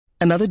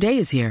Another day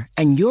is here,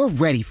 and you're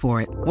ready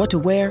for it. What to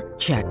wear?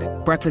 Check.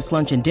 Breakfast,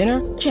 lunch, and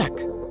dinner? Check.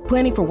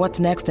 Planning for what's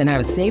next and how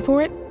to save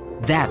for it?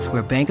 That's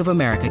where Bank of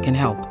America can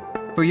help.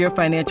 For your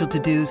financial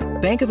to-dos,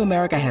 Bank of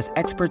America has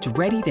experts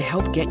ready to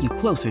help get you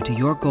closer to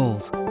your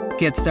goals.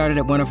 Get started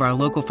at one of our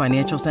local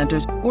financial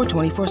centers or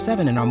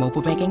 24/7 in our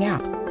mobile banking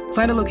app.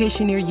 Find a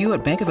location near you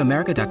at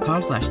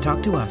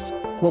bankofamerica.com/talktous.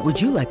 What would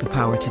you like the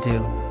power to do?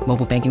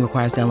 Mobile banking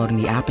requires downloading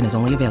the app and is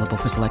only available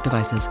for select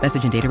devices.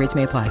 Message and data rates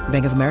may apply.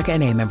 Bank of America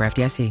N.A., member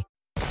FDIC.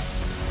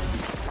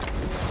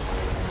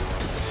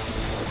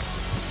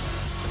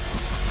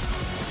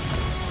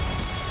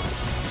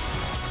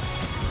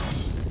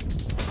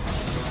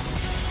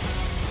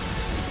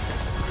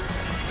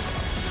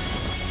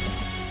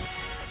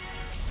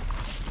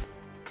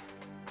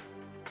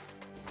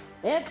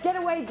 It's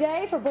getaway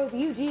day for both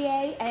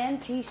UGA and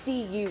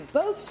TCU.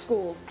 Both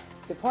schools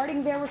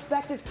departing their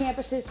respective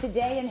campuses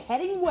today and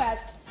heading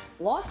west.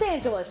 Los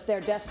Angeles, their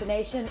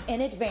destination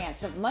in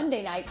advance of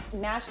Monday night's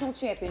national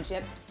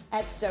championship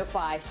at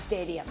SoFi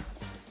Stadium.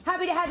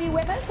 Happy to have you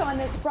with us on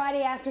this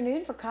Friday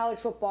afternoon for College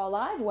Football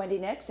Live. Wendy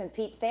Nix and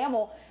Pete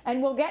Thamel.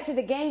 And we'll get to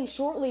the game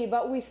shortly,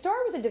 but we start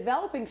with a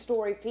developing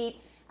story,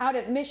 Pete, out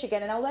of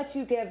Michigan, and I'll let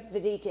you give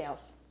the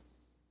details.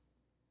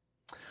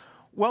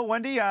 Well,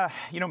 Wendy,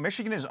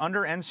 Michigan is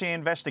under NCAA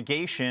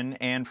investigation,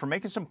 and for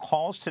making some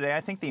calls today, I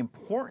think the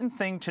important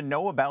thing to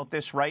know about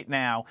this right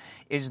now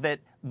is that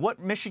what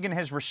Michigan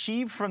has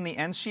received from the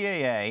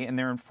NCAA and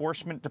their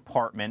enforcement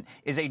department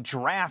is a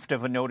draft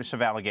of a notice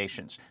of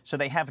allegations. So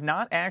they have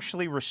not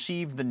actually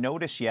received the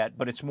notice yet,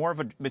 but it's more of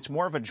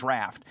a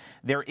draft.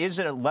 There is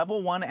a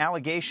level 1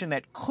 allegation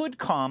that could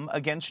come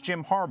against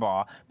Jim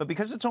Harbaugh, but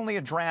because it's only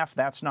a draft,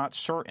 that's not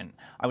certain.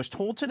 I was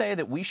told today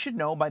that we should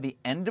know by the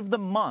end of the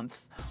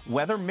month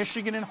whether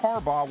Michigan and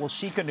Harbaugh will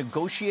seek a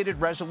negotiated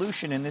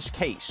resolution in this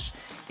case.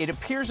 It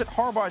appears that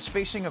Harbaugh is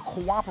facing a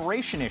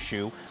cooperation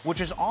issue,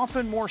 which is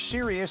often more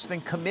serious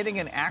than committing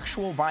an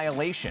actual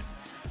violation.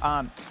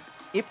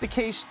 If the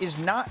case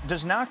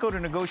does not go to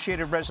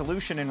negotiated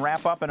resolution and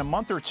wrap up in a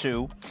month or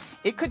two,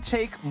 it could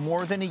take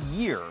more than a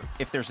year.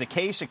 If there's a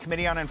case, a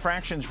committee on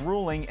infractions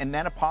ruling, and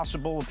then a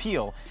possible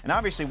appeal. And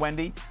obviously,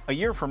 Wendy, a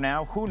year from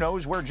now, who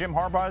knows where Jim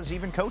Harbaugh is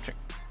even coaching?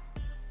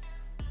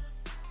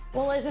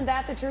 Well, isn't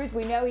that the truth?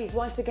 We know he's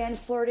once again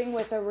flirting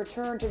with a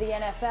return to the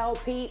NFL,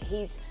 Pete.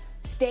 He's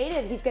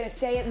stated he's going to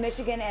stay at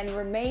Michigan and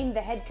remain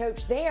the head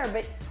coach there.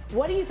 But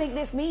what do you think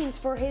this means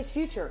for his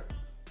future?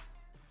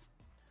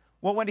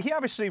 Well, Wendy, he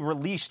obviously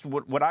released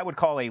what I would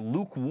call a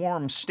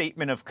lukewarm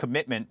statement of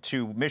commitment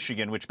to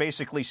Michigan, which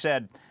basically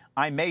said,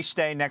 I may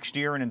stay next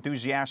year and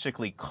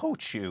enthusiastically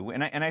coach you.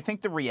 And I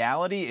think the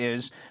reality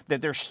is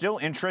that there's still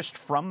interest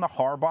from the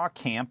Harbaugh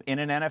camp in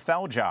an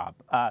NFL job.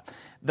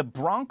 The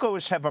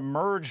Broncos have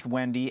emerged,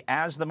 Wendy,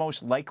 as the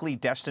most likely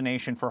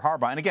destination for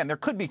Harbaugh. And again, there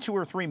could be 2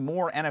 or 3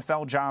 more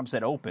NFL jobs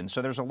that open.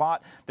 So there's a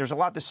lot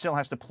that still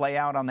has to play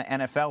out on the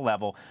NFL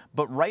level.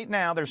 But right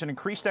now, there's an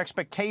increased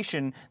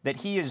expectation that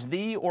he is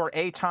the or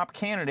a top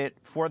candidate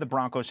for the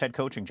Broncos head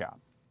coaching job.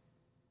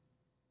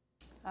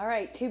 All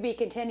right, to be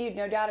continued,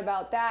 no doubt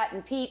about that.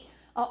 And Pete,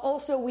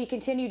 also we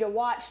continue to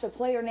watch the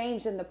player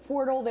names in the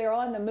portal. They're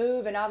on the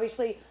move, and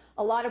obviously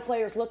a lot of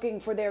players looking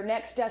for their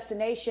next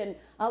destination.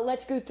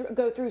 Let's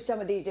go through some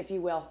of these, if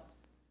you will.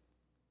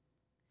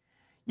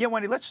 Yeah,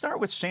 Wendy, let's start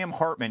with Sam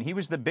Hartman. He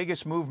was the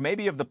biggest move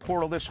maybe of the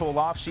portal this whole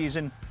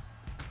offseason.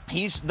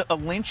 He's a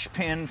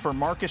linchpin for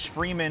Marcus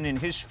Freeman in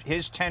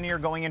his tenure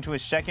going into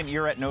his second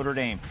year at Notre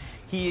Dame.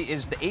 He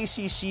is the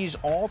ACC's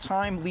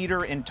all-time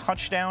leader in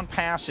touchdown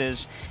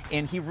passes,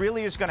 and he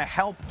really is going to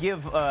help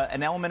give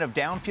an element of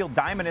downfield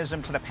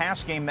dynamism to the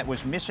pass game that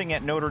was missing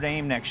at Notre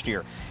Dame next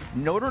year.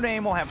 Notre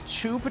Dame will have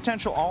 2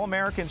 potential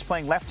All-Americans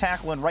playing left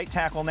tackle and right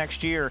tackle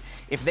next year.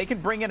 If they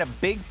can bring in a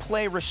big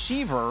play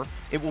receiver,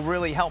 it will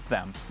really help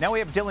them. Now we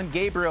have Dillon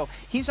Gabriel.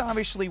 He's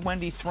obviously,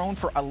 Wendy, thrown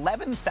for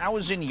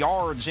 11,000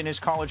 yards in his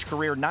college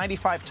career,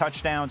 95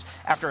 touchdowns.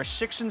 After a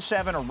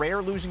 6-7, a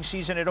rare losing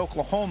season at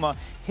Oklahoma,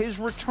 his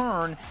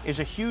return is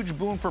a huge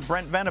boon for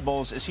Brent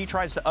Venables as he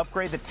tries to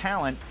upgrade the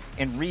talent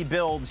and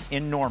rebuild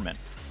in Norman.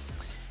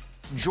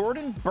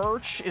 Jordan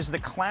Burch is the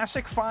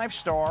classic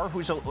 5-star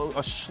who's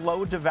a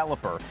slow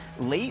developer.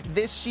 Late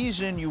this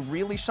season, you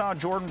really saw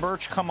Jordan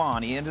Burch come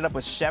on. He ended up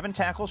with 7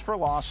 tackles for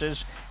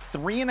losses,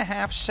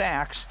 3.5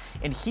 sacks,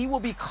 and he will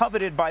be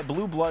coveted by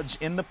Blue Bloods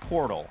in the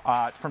portal.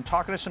 From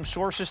talking to some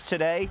sources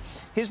today,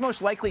 his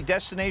most likely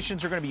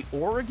destinations are going to be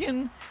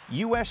Oregon,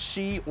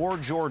 USC, or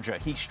Georgia.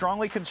 He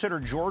strongly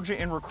considered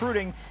Georgia in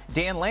recruiting.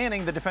 Dan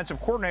Lanning, the defensive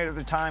coordinator at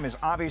the time, is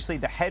obviously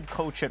the head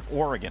coach at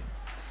Oregon.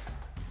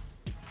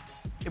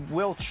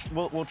 We'll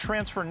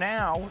transfer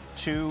now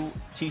to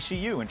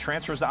TCU, and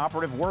transfer is the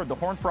operative word. The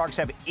Horned Frogs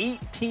have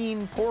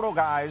 18 portal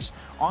guys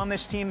on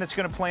this team that's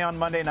going to play on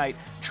Monday night.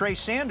 Trey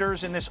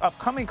Sanders in this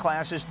upcoming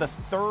class is the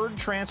third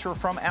transfer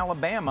from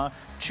Alabama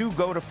to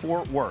go to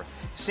Fort Worth.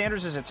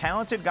 Sanders is a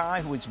talented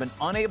guy who has been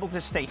unable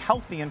to stay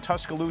healthy in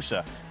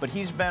Tuscaloosa, but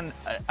he's been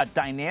a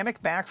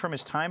dynamic back from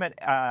his time at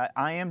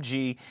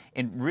IMG,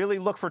 and really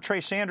look for Trey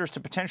Sanders to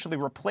potentially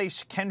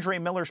replace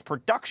Kendre Miller's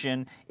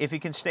production if he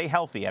can stay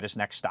healthy at his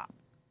next stop.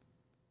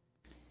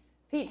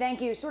 Pete,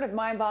 thank you. Sort of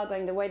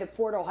mind-boggling the way the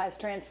portal has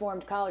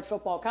transformed college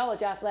football,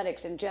 college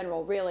athletics in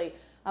general, really.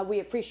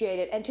 We appreciate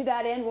it. And to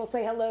that end, we'll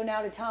say hello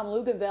now to Tom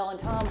Luginbill. And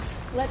Tom,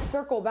 let's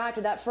circle back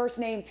to that first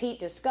name Pete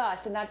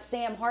discussed, and that's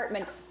Sam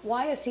Hartman.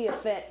 Why is he a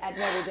fit at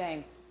Notre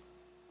Dame?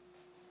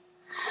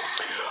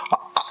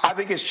 I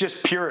think it's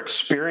just pure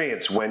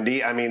experience,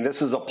 Wendy. I mean,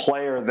 this is a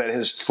player that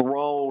has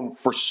thrown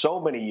for so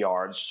many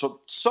yards,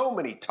 so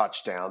many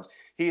touchdowns.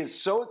 He is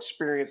so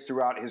experienced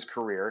throughout his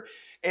career.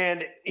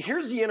 And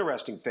here's the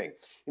interesting thing.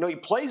 You know, he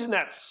plays in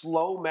that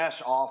slow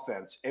mesh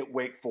offense at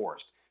Wake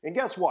Forest. And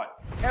guess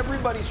what?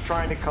 Everybody's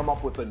trying to come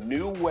up with a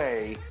new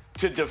way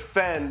to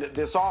defend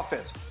this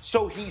offense.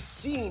 So he's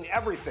seen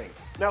everything.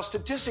 Now,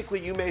 statistically,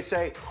 you may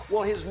say,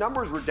 well, his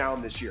numbers were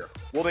down this year.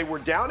 Well, they were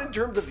down in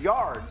terms of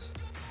yards,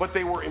 but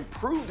they were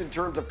improved in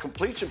terms of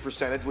completion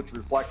percentage, which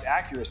reflects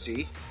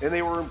accuracy, and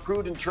they were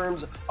improved in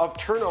terms of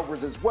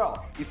turnovers as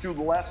well. He threw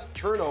less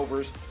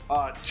turnovers,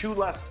 2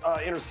 less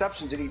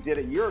interceptions than he did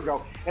a year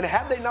ago. And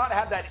had they not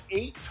had that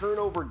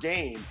 8-turnover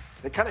game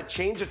that kind of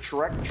changed the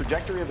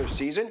trajectory of their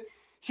season,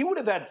 he would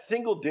have had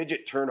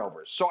single-digit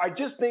turnovers. So I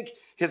just think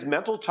his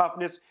mental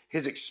toughness,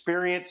 his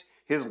experience,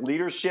 his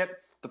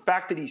leadership, the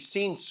fact that he's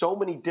seen so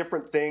many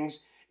different things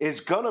is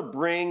going to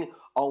bring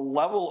a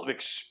level of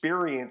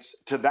experience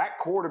to that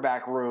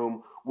quarterback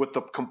room with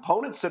the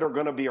components that are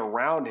going to be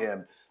around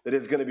him that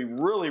is going to be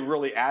really,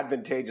 really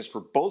advantageous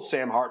for both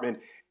Sam Hartman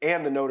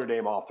and the Notre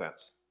Dame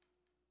offense.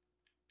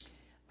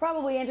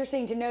 Probably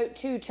interesting to note,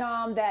 too,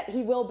 Tom, that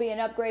he will be an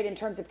upgrade in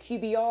terms of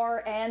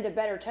QBR and a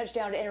better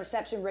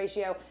touchdown-to-interception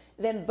ratio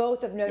than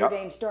both of Notre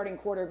Dame's starting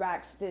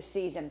quarterbacks this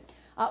season.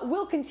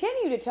 We'll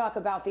continue to talk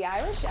about the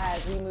Irish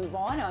as we move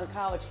on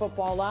College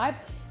Football Live.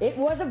 It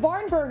was a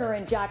barn burner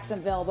in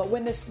Jacksonville, but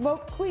when the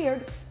smoke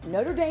cleared,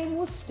 Notre Dame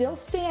was still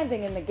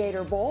standing in the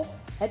Gator Bowl.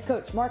 Head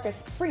coach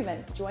Marcus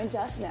Freeman joins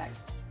us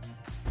next.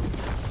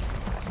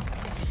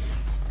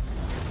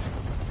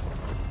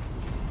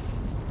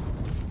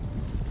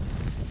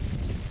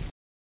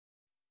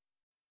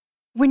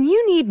 When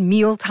you need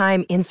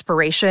mealtime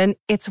inspiration,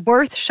 it's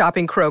worth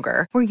shopping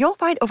Kroger, where you'll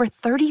find over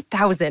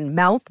 30,000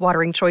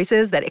 mouth-watering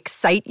choices that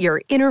excite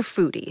your inner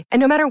foodie. And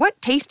no matter what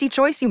tasty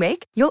choice you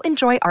make, you'll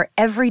enjoy our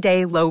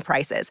everyday low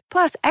prices,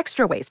 plus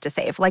extra ways to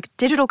save, like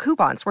digital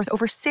coupons worth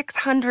over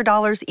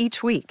 $600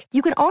 each week.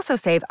 You can also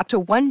save up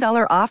to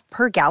 $1 off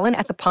per gallon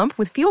at the pump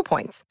with fuel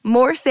points.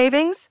 More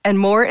savings and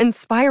more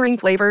inspiring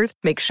flavors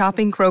make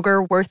shopping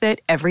Kroger worth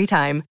it every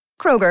time.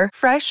 Kroger,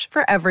 fresh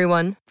for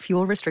everyone.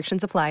 Fuel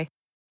restrictions apply.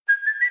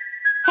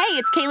 Hey,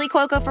 it's Kaylee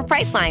Cuoco for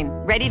Priceline.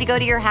 Ready to go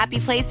to your happy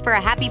place for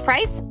a happy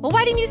price? Well,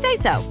 why didn't you say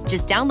so?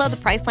 Just download the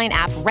Priceline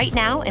app right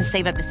now and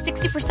save up to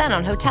 60%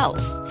 on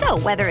hotels. So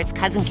whether it's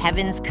Cousin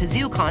Kevin's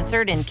Kazoo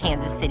Concert in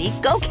Kansas City,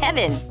 go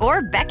Kevin,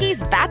 or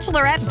Becky's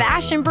Bachelorette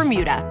Bash in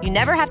Bermuda, you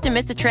never have to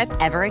miss a trip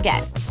ever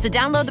again. So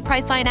download the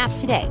Priceline app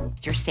today.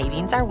 Your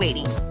savings are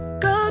waiting.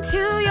 Go to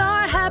your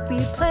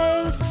happy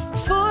place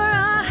for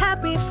a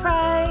happy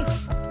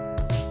price.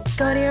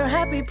 Go to your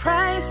happy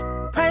price,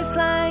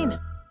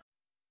 Priceline.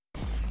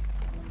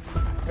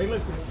 Hey,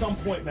 listen, at some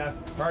point, man,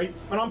 all right?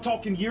 And I'm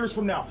talking years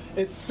from now.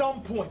 At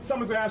some point,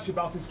 someone's gonna ask you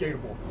about this Gator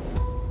Bowl.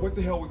 What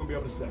the hell are we gonna be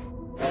able to say?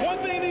 One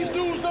thing these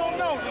dudes don't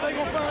know that they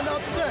gonna find out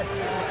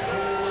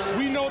today.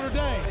 We Notre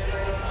Dame.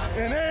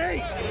 And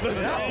they ain't. Let's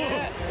go.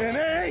 And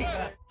they ain't.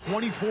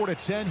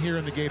 24-10 here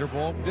in the Gator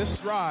Bowl. This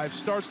drive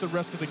starts the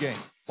rest of the game.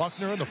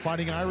 Buckner and the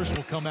Fighting Irish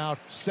will come out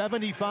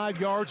 75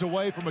 yards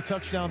away from a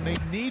touchdown they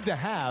need to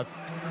have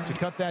to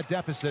cut that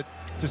deficit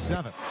to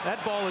 7.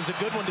 That ball is a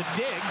good one to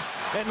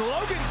Diggs, and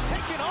Logan's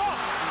taken off.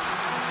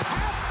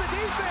 Past the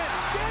defense,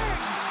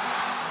 Diggs,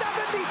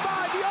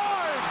 75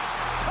 yards,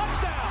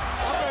 touchdown.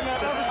 I better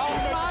not ever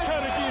see that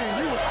cut again.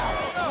 You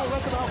out.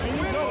 That's about me.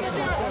 You know that's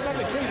the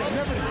case.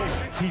 Never the case.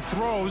 He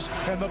throws,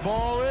 and the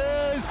ball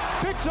is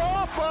picked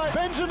off by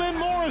Benjamin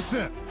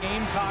Morrison.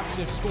 Gamecocks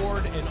have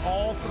scored in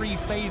all 3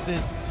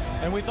 phases,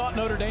 and we thought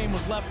Notre Dame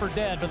was left for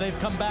dead, but they've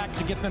come back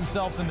to get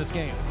themselves in this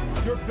game.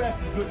 Your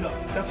best is good enough.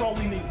 That's all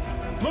we need.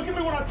 Look at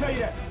me when I tell you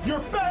that. Your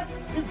best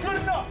is good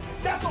enough.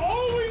 That's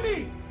all we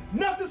need.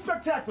 Nothing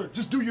spectacular.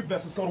 Just do your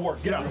best. It's going to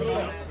work. Get out. Let's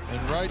go.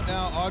 And right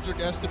now,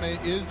 Audric Estime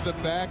is the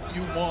back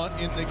you want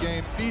in the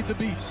game. Feed the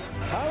beast.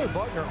 Tyler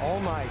Buckner all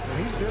night,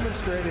 and he's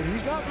demonstrated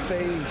he's not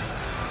fazed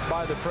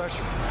by the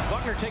pressure.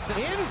 Buckner takes it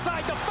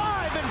inside the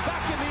 5 and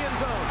back in the end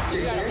zone.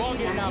 You got a ball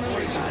getting out,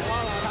 boys.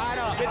 Tied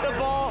up. Get the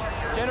ball.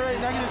 Generate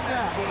negative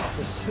snap. It's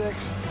the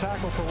 6th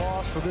tackle for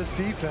loss for this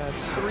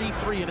defense. 3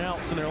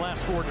 3-and-outs in their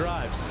last 4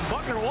 drives.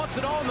 Buckner wants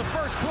it all in the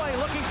first play,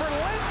 looking for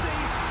Lindsey.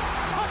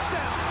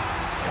 Touchdown.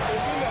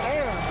 It's in the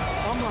air.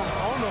 I don't know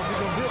if you're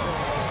going to hit it.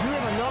 You're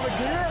in another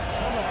here.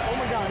 Oh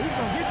my God, he's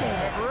gonna get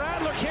there.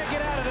 Rattler can't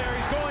get out of there.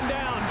 He's going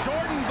down.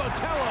 Jordan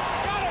Botello.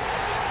 Got it.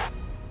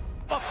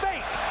 A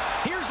fake.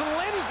 Here's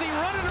Lindsey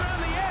running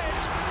around the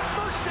edge.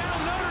 First down,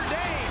 Notre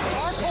Dame.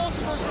 Our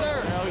culture's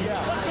there. Hell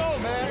yeah. Let's go,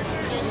 man.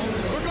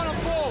 We're gonna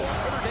fold.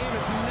 Notre Dame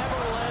has never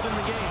led in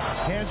the game.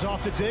 Hands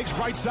off to Diggs,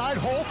 right side,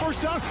 hole,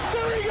 first down.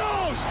 There he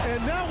goes!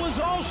 And that was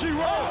all she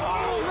wrote.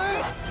 Oh,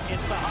 man.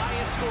 It's the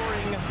highest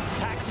scoring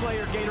Tax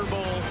Slayer Gator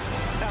Bowl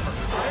ever.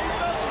 Let's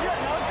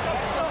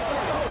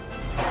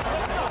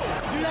go.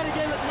 Do that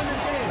again. Let's win this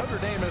game. Notre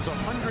Dame has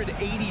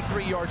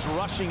 183 yards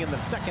rushing in the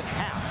second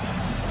half.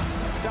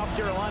 South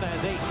Carolina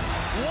has 8.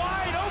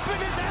 Wide open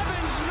is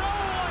Evans. No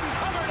one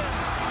covered him.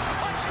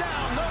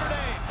 Touchdown, Notre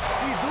Dame.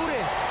 We do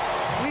this.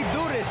 We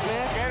do this,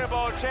 man. Gator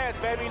Bowl chance,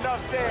 baby. Enough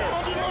said.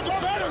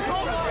 Better,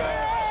 coach.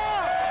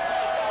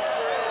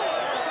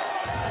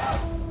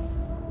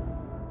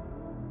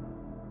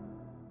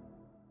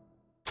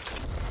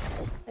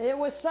 It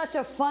was such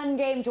a fun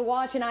game to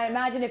watch, and I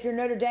imagine if you're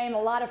Notre Dame,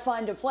 a lot of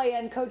fun to play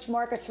in. Coach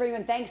Marcus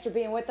Freeman, thanks for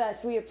being with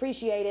us. We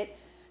appreciate it.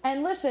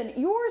 And listen,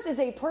 yours is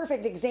a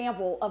perfect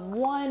example of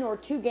 1 or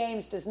 2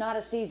 games does not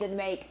a season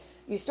make.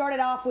 You started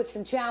off with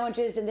some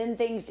challenges, and then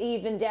things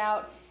evened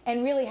out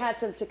and really had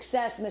some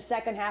success in the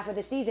second half of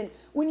the season.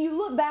 When you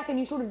look back and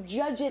you sort of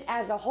judge it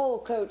as a whole,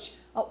 Coach,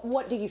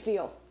 what do you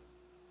feel?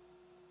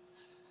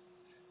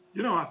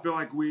 You know, I feel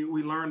like we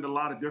learned a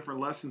lot of different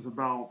lessons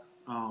about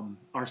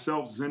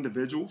ourselves as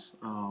individuals,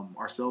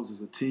 ourselves as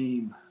a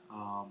team.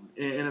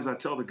 And as I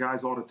tell the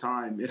guys all the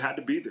time, it had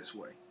to be this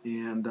way.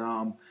 And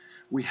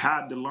we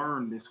had to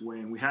learn this way,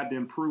 and we had to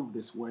improve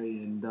this way.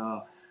 And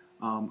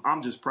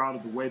I'm just proud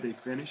of the way they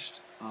finished,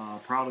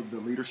 proud of the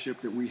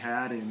leadership that we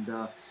had.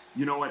 And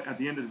you know what? At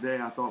the end of the day,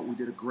 I thought we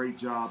did a great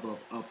job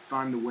of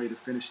finding a way to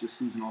finish this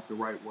season off the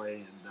right way.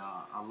 And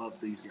I love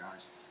these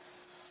guys.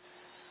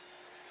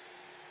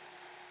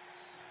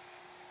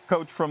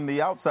 Coach, from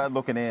the outside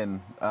looking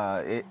in,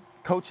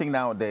 coaching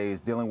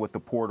nowadays, dealing with the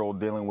portal,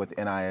 dealing with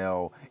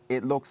NIL,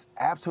 it looks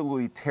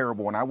absolutely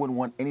terrible, and I wouldn't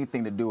want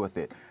anything to do with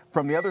it.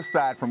 From the other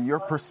side, from your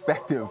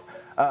perspective,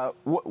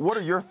 what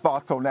are your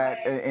thoughts on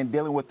that and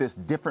dealing with this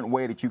different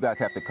way that you guys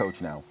have to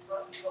coach now?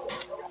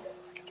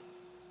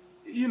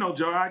 You know,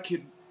 Joe, I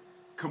could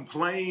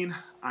complain.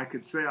 I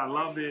could say I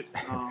love it,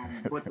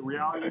 but the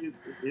reality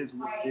is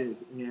what it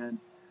is. And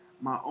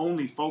my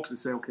only focus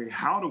is say, okay,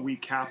 how do we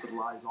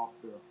capitalize off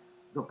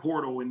the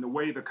portal and the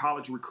way the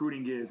college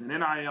recruiting is and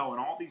NIL and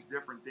all these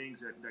different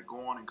things that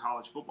go on in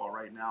college football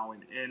right now.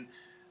 And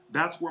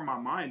that's where my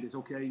mind is.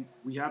 Okay,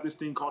 we have this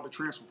thing called the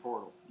transfer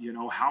portal. You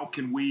know, how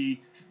can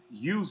we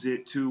use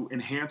it to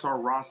enhance our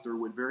roster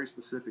with very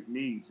specific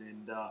needs?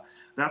 And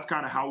that's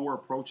kind of how we're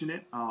approaching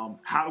it.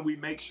 How do we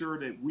make sure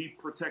that we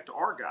protect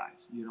our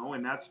guys? You know,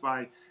 and that's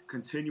by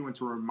continuing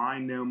to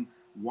remind them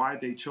why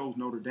they chose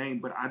Notre Dame.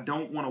 But I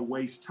don't want to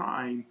waste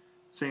time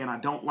saying I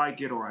don't like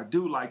it or I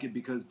do like it,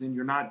 because then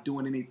you're not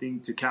doing anything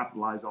to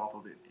capitalize off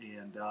of it.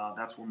 And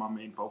that's where my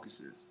main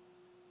focus is.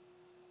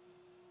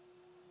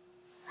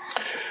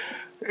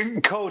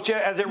 Coach,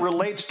 as it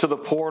relates to the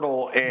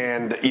portal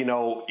and, you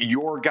know,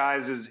 your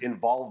guys'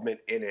 involvement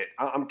in it,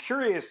 I'm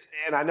curious,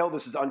 and I know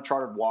this is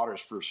uncharted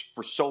waters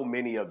for so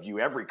many of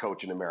you, every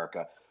coach in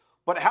America,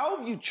 but how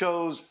have you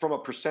chose from a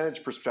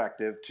percentage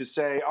perspective to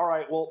say, all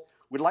right, well,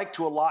 we'd like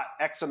to allot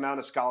X amount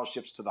of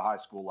scholarships to the high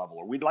school level,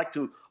 or we'd like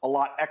to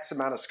allot X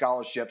amount of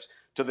scholarships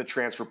to the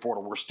transfer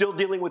portal. We're still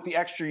dealing with the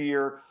extra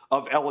year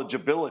of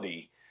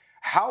eligibility.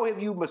 How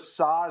have you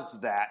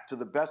massaged that to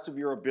the best of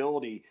your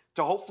ability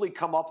to hopefully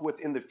come up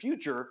with in the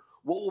future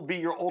what will be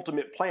your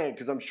ultimate plan?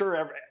 Because I'm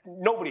sure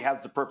nobody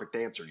has the perfect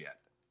answer yet.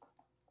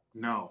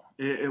 No,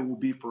 it will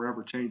be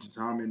forever changing,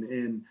 Tom.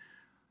 And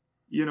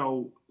you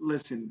know,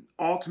 listen,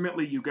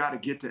 ultimately you got to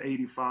get to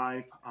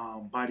 85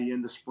 by the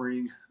end of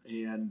spring,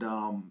 and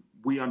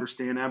we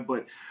understand that.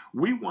 But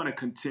we want to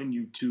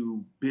continue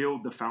to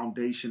build the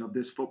foundation of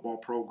this football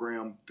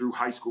program through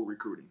high school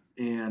recruiting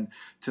and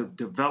to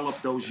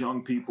develop those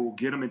young people,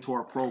 get them into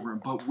our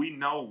program. But we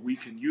know we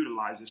can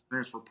utilize this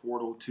transfer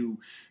portal to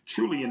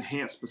truly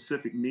enhance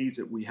specific needs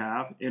that we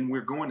have, and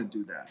we're going to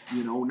do that.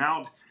 You know,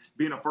 now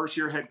being a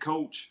first-year head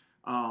coach,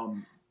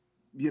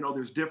 you know,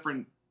 there's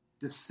different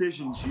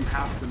decisions you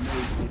have to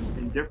make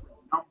and different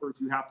numbers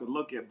you have to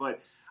look at.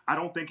 But I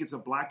don't think it's a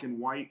black and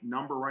white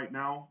number right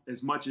now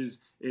as much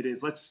as it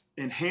is. Let's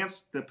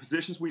enhance the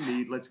positions we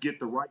need. Let's get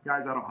the right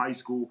guys out of high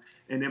school.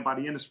 And then by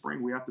the end of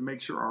spring, we have to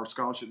make sure our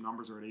scholarship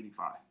numbers are at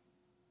 85.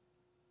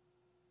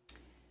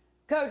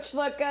 Coach,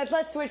 look,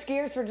 let's switch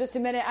gears for just a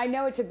minute. I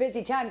know it's a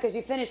busy time because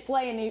you finish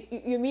playing.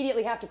 You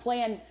immediately have to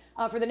plan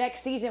for the next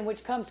season,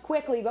 which comes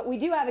quickly. But we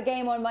do have a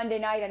game on Monday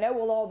night. I know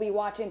we'll all be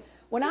watching.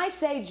 When I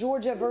say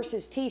Georgia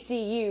versus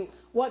TCU,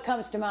 what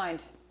comes to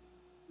mind?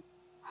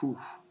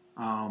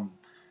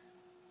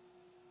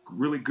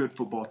 Really good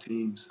football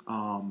teams.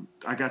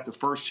 I got the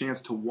first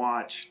chance to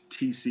watch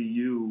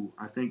TCU,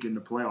 I think, in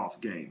the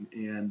playoff game,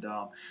 and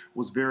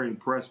was very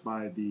impressed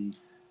by the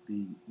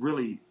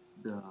really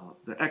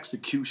the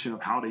execution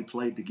of how they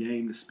played the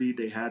game, the speed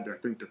they had. I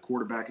think the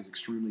quarterback is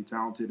extremely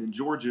talented. And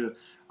Georgia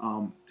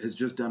has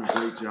just done a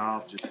great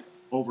job just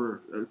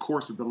over the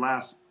course of the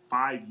last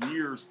 5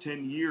 years,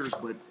 10 years,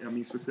 but I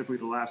mean specifically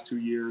the last 2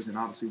 years, and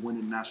obviously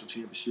winning the national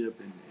championship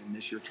and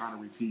this year trying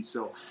to repeat.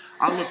 So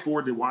I look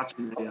forward to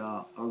watching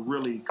a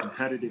really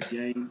competitive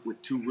game with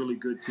two really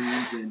good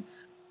teams. And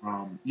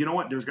you know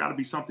what? There's got to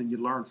be something you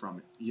learn from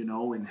it, you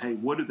know, and hey,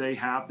 what do they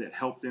have that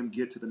helped them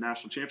get to the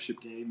national championship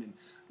game, and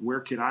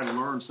where could I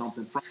learn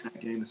something from that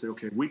game and say,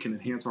 okay, we can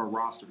enhance our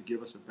roster to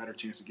give us a better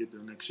chance to get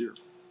there next year.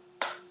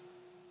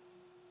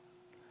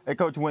 Hey,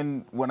 Coach,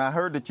 when I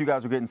heard that you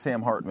guys were getting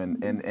Sam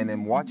Hartman and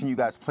then watching you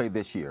guys play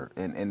this year,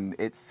 and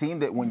it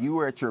seemed that when you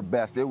were at your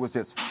best, it was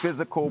just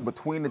physical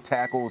between the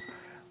tackles,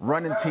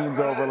 running teams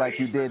over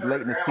like you did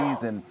late in the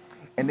season.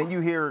 And then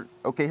you hear,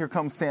 okay, here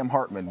comes Sam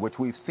Hartman, which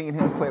we've seen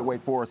him play at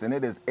Wake Forest, and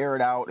it is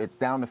aired out, it's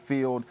down the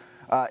field.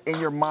 In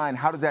your mind,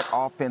 how does that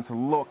offense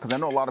look? Because I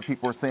know a lot of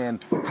people are saying,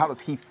 how does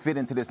he fit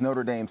into this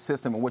Notre Dame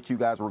system and what you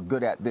guys were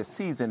good at this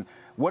season?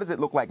 What does it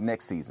look like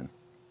next season?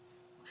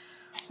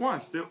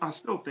 Well, I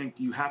still think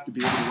you have to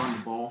be able to run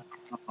the ball.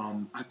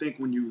 I think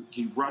when you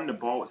run the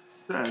ball with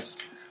success,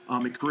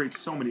 it creates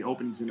so many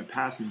openings in the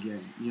passing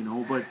game, you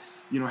know. But,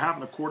 you know,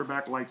 having a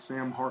quarterback like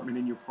Sam Hartman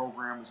in your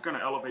program is going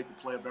to elevate the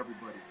play of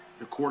everybody.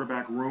 The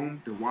quarterback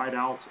room, the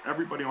wideouts,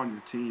 everybody on your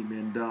team.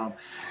 And,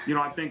 you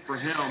know, I think for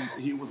him,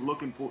 he was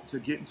looking to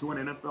get into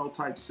an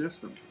NFL-type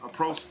system, a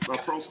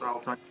pro-style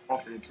type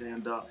offense.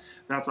 And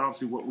that's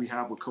obviously what we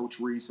have with Coach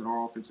Reese and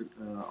our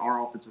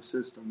offensive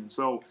system. And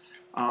so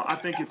I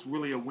think it's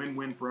really a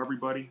win-win for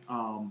everybody.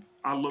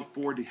 I look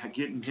forward to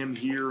getting him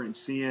here and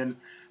seeing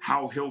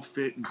how he'll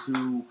fit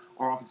into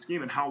our offensive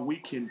scheme and how we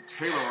can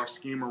tailor our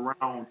scheme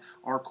around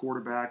our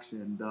quarterbacks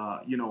and,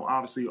 you know,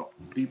 obviously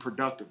be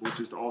productive, which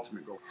is the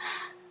ultimate goal.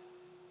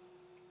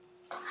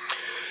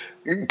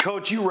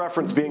 Coach, you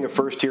referenced being a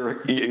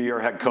first-year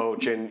head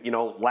coach, and you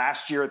know,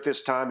 last year at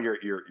this time,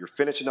 you're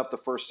finishing up the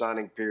first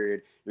signing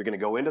period. You're going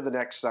to go into the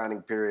next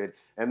signing period,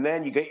 and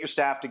then you get your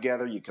staff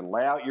together. You can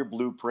lay out your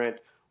blueprint,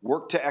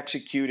 work to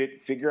execute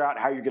it, figure out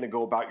how you're going to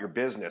go about your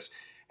business.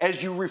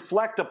 As you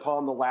reflect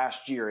upon the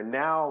last year, and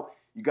now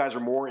you guys are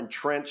more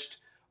entrenched,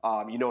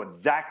 you know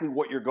exactly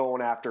what you're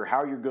going after,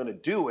 how you're going to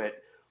do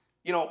it.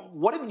 You know,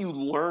 what have you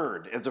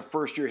learned as a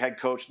first-year head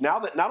coach now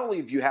that not only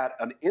have you had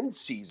an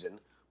in-season,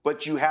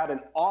 but you had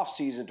an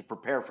off-season to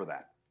prepare for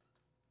that?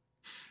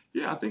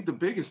 Yeah, I think the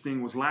biggest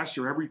thing was last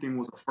year everything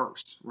was a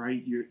first,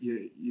 right?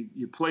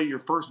 You play your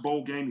first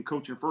bowl game, you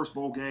coach your first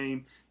bowl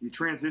game, you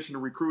transition to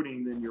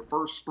recruiting, then your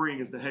first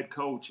spring as the head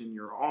coach, and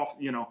you're off,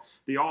 you know,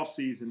 the off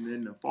season,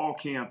 then the fall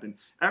camp, and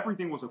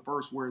everything was a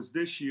first. Whereas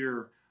this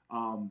year,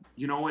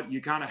 you know what,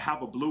 you kind of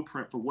have a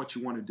blueprint for what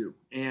you want to do.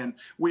 And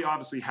we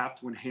obviously have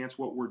to enhance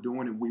what we're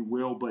doing, and we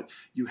will, but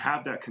you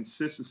have that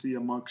consistency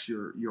amongst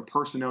your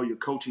personnel, your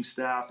coaching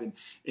staff, and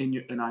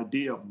an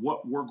idea of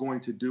what we're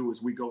going to do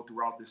as we go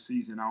throughout this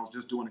season. I was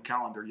just doing a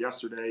calendar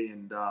yesterday,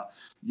 and,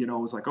 you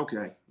know, it's like,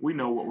 okay, we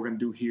know what we're going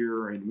to do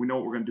here, and we know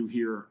what we're going to do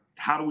here.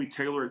 How do we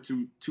tailor it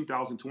to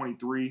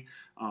 2023?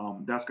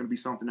 That's going to be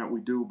something that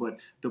we do,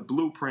 but the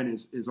blueprint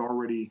is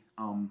already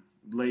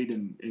laid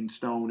in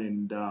stone,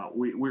 and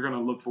we're going to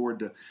look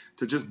forward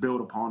to just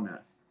build upon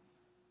that.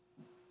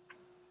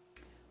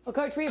 Well,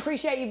 Coach, we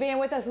appreciate you being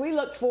with us. We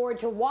look forward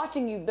to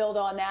watching you build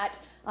on that,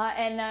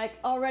 and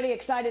already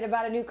excited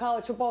about a new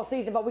college football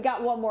season, but we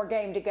got one more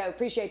game to go.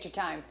 Appreciate your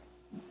time.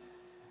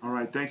 All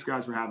right. Thanks,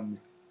 guys, for having me.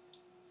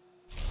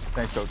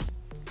 Thanks, Coach.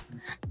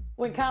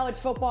 When College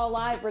Football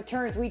Live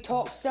returns, we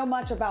talk so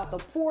much about the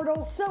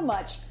portal, so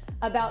much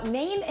about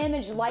name,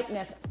 image,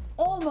 likeness,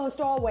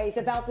 almost always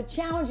about the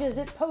challenges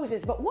it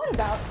poses. But what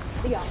about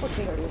the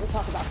opportunity? We'll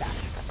talk about that.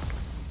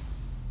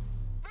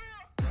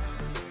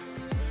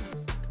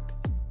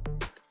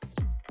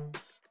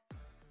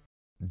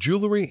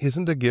 Jewelry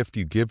isn't a gift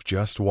you give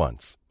just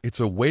once. It's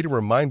a way to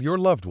remind your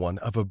loved one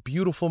of a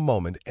beautiful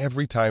moment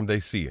every time they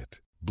see it.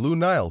 Blue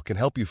Nile can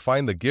help you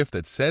find the gift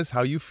that says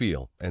how you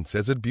feel and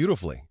says it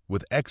beautifully,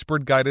 with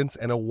expert guidance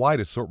and a wide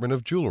assortment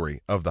of jewelry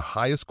of the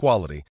highest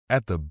quality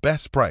at the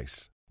best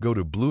price. Go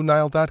to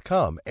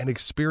BlueNile.com and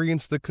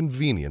experience the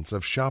convenience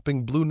of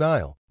shopping Blue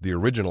Nile, the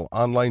original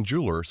online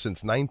jeweler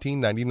since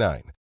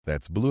 1999.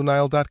 That's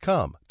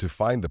BlueNile.com to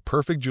find the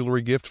perfect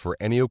jewelry gift for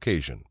any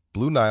occasion.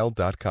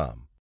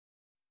 BlueNile.com.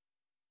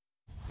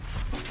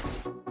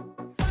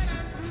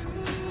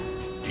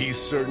 He's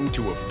certain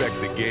to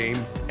affect the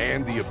game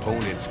and the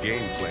opponent's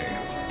game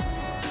plan.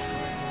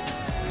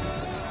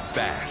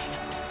 Fast,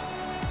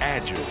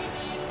 agile,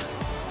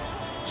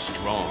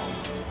 strong.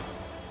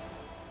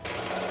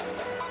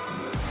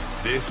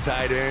 This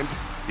tight end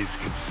is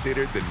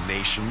considered the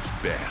nation's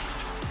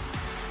best.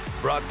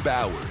 Brock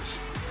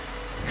Bowers.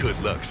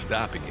 Good luck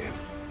stopping him.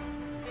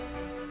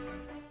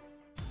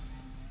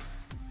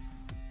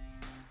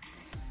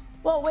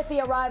 Well, with the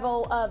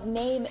arrival of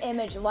name,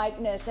 image,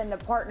 likeness, and the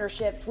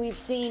partnerships, we've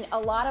seen a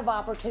lot of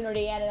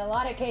opportunity and in a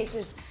lot of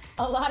cases,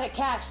 a lot of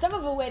cash, some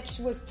of which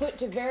was put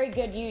to very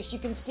good use. You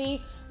can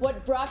see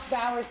what Brock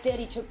Bowers did.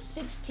 He took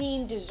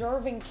 16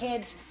 deserving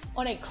kids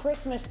on a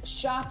Christmas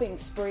shopping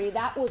spree.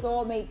 That was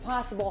all made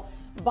possible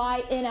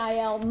by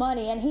NIL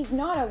money. And he's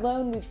not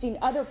alone. We've seen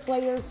other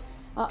players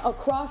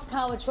across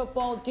college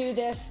football do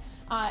this.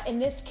 In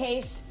this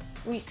case,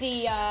 we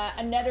see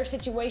another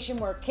situation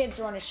where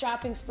kids are on a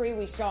shopping spree.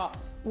 We saw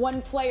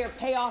one player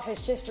pay off his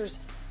sister's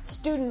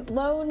student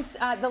loans.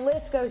 The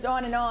list goes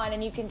on,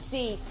 and you can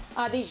see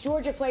these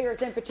Georgia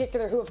players in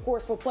particular, who, of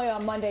course, will play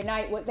on Monday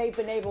night, what they've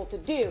been able to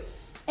do.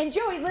 And,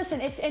 Joey,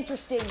 listen, it's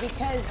interesting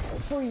because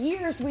for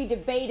years we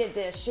debated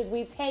this. Should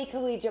we pay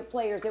collegiate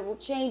players? It will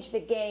change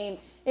the game.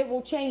 It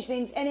will change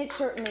things, and it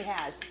certainly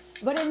has.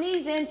 But in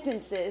these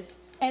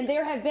instances, and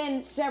there have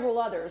been several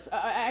others,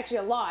 actually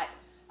a lot,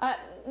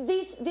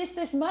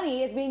 this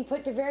money is being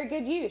put to very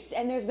good use,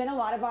 and there's been a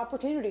lot of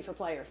opportunity for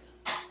players.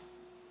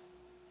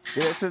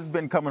 Yeah, this has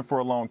been coming for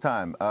a long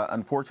time.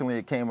 Unfortunately,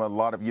 it came a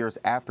lot of years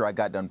after I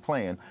got done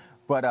playing.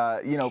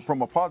 But,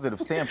 from a positive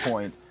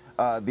standpoint,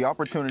 the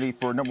opportunity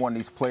for, number one,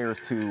 these players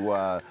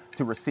to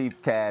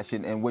receive cash,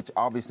 and which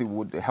obviously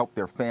would help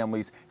their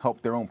families,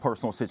 help their own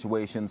personal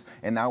situations,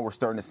 and now we're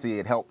starting to see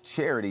it help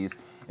charities.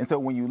 And so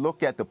when you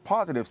look at the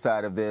positive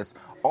side of this,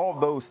 all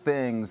those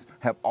things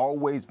have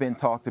always been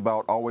talked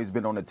about, always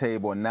been on the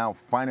table, and now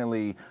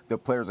finally the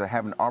players are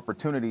having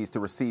opportunities to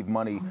receive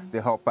money to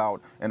help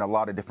out in a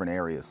lot of different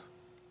areas.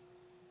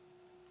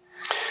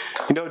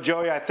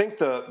 Joey, I think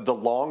the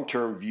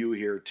long-term view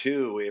here,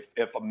 too,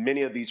 if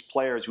many of these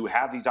players who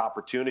have these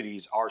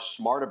opportunities are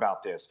smart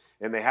about this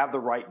and they have the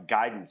right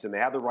guidance and they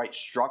have the right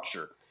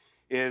structure,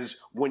 is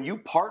when you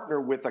partner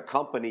with a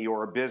company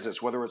or a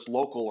business, whether it's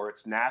local or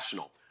it's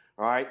national,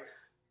 all right,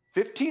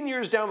 15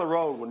 years down the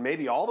road when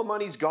maybe all the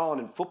money's gone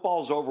and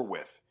football's over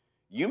with,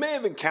 you may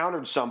have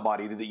encountered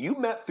somebody that you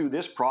met through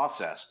this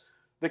process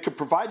that could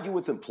provide you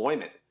with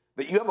employment,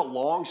 that you have a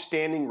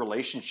long-standing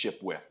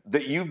relationship with,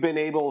 that you've been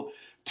able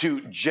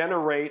to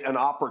generate an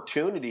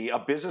opportunity, a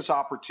business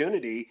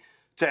opportunity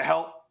to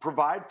help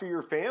provide for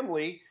your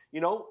family,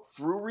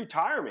 through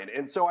retirement.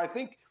 And so I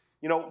think,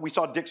 we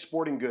saw Dick's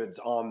Sporting Goods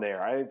on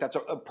there. I think that's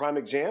a prime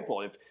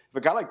example. If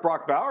a guy like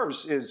Brock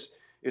Bowers is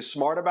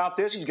smart about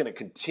this, he's going to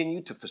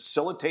continue to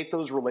facilitate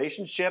those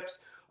relationships,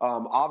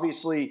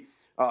 obviously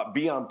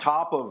be on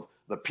top of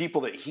the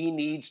people that he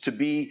needs to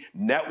be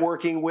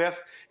networking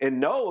with, and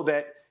know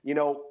that,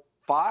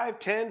 5,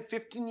 10,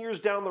 15 years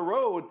down the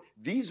road,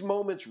 these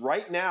moments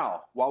right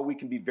now, while we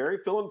can be very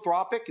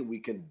philanthropic and we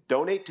can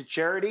donate to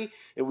charity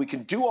and we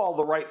can do all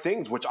the right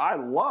things, which I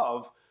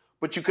love,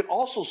 but you can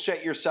also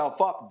set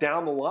yourself up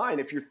down the line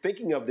if you're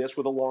thinking of this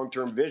with a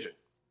long-term vision.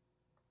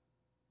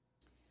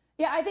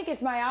 Yeah, I think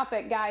it's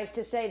myopic, guys,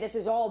 to say this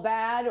is all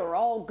bad or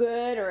all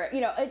good, or,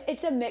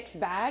 it's a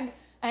mixed bag.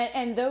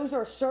 And those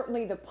are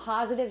certainly the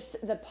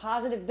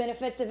positive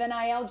benefits of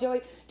NIL,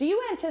 Joey. Do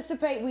you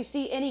anticipate we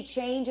see any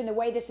change in the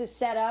way this is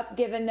set up,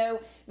 given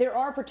though there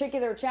are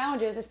particular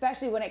challenges,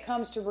 especially when it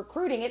comes to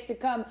recruiting? It's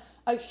become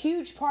a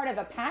huge part of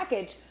a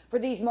package for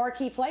these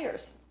marquee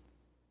players.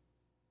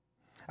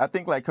 I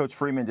think, like Coach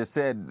Freeman just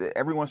said,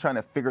 everyone's trying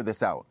to figure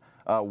this out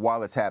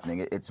while it's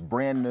happening. It's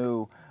brand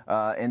new.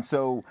 And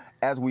so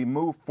as we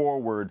move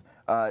forward,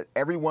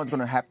 everyone's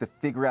going to have to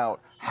figure out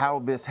how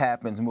this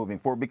happens moving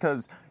forward,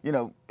 because,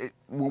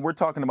 when we're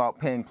talking about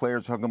paying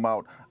players, talking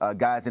about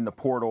guys in the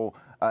portal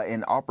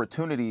and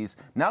opportunities,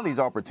 now these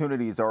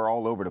opportunities are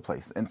all over the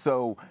place. And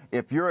so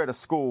if you're at a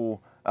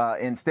school,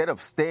 instead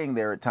of staying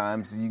there at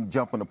times, you can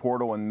jump in the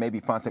portal and maybe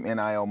find some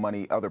NIL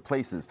money other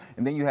places.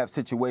 And then you have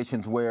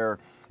situations where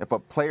if a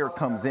player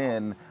comes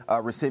in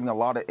receiving a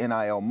lot of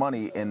NIL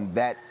money and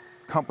that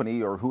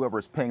company or whoever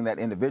is paying that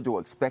individual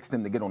expects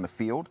them to get on the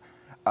field,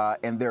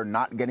 and they're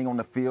not getting on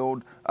the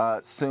field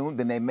soon,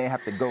 then they may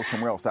have to go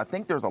somewhere else. So I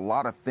think there's a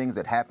lot of things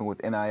that happen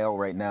with NIL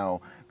right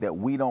now that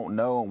we don't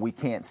know and we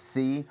can't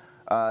see,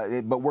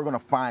 but we're going to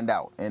find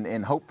out.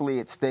 And hopefully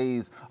it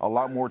stays a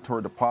lot more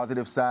toward the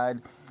positive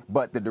side.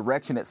 But the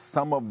direction that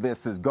some of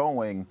this is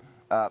going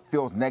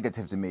feels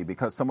negative to me,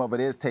 because some of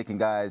it is taking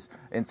guys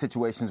in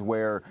situations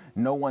where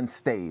no one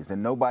stays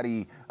and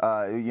nobody,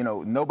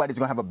 nobody's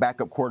going to have a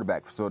backup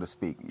quarterback, so to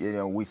speak.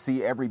 We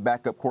see every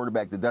backup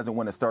quarterback that doesn't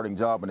win a starting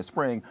job in the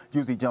spring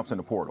usually jumps in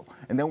the portal.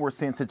 And then we're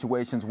seeing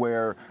situations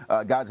where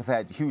guys have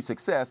had huge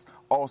success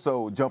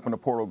also jump in the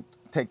portal,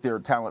 take their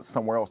talents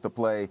somewhere else to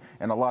play,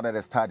 and a lot of that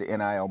is tied to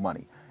NIL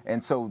money.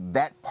 And so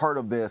that part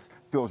of this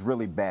feels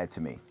really bad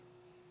to me.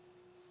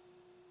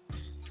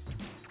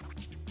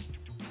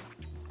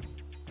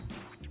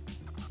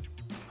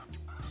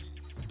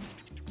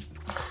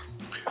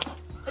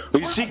 You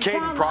see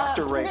Caden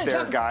Proctor right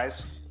there,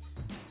 guys.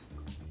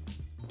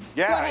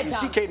 Yeah, you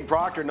see Caden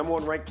Proctor, number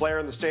 1 ranked player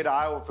in the state of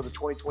Iowa for the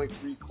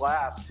 2023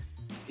 class.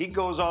 He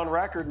goes on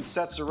record and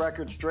sets the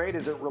record straight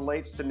as it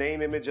relates to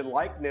name, image, and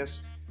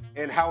likeness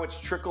and how it's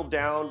trickled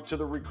down to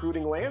the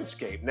recruiting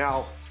landscape.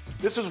 Now,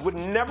 this is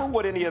never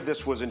what any of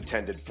this was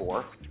intended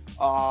for.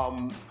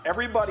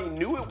 Everybody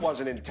knew it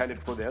wasn't intended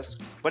for this,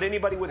 but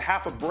anybody with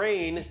half a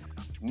brain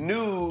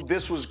knew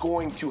this was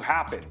going to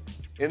happen.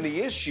 And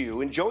the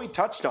issue, and Joey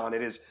touched on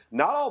it, is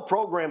not all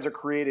programs are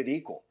created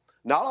equal.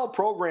 Not all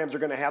programs are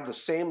going to have the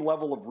same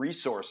level of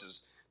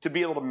resources to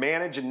be able to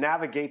manage and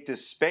navigate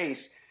this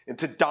space and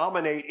to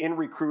dominate in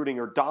recruiting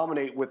or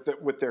dominate with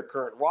their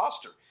current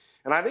roster.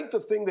 And I think the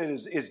thing that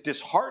is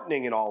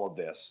disheartening in all of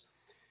this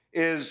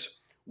is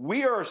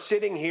we are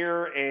sitting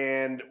here,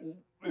 and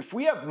if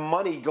we have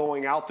money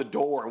going out the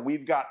door and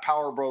we've got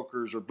power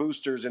brokers or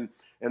boosters and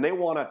they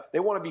want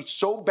to be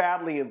so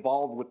badly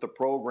involved with the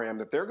program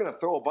that they're going to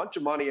throw a bunch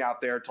of money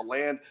out there to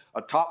land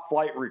a top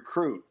flight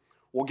recruit.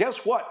 Well,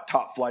 guess what,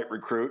 top flight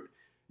recruit?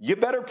 You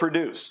better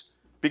produce,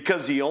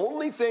 because the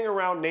only thing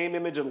around name,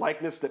 image, and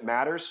likeness that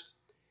matters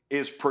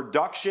is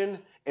production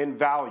and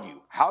value.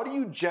 How do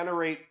you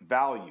generate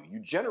value? You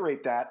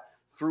generate that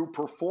through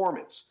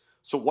performance.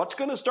 So what's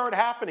going to start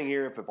happening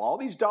here if all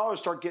these dollars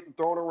start getting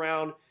thrown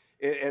around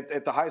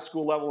at the high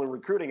school level in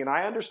recruiting? And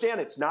I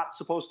understand it's not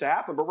supposed to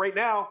happen, but right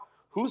now,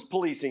 who's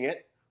policing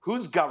it?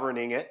 Who's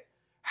governing it?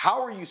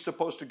 How are you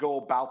supposed to go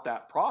about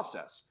that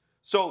process?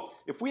 So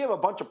if we have a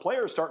bunch of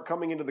players start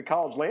coming into the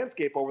college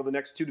landscape over the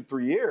next 2 to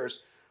 3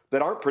 years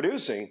that aren't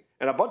producing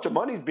and a bunch of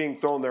money's being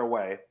thrown their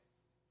way,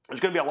 there's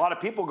going to be a lot of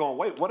people going,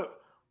 wait, what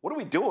are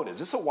we doing? Is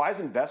this a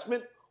wise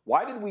investment?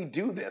 Why did we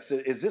do this?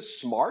 Is this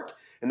smart?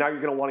 And now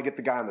you're going to want to get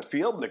the guy on the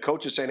field, and the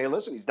coach is saying, hey,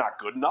 listen, he's not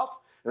good enough.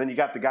 And then you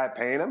got the guy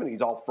paying him, and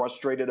he's all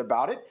frustrated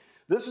about it.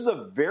 This is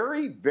a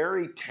very,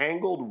 very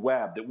tangled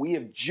web that we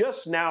have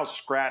just now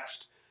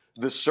scratched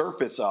the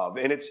surface of,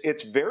 and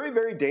it's very,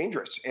 very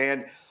dangerous.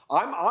 And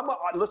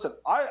listen,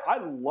 I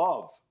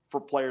love for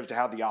players to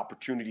have the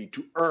opportunity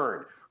to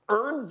earn.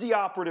 Earn's the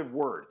operative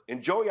word.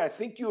 And Joey, I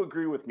think you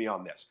agree with me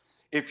on this.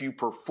 If you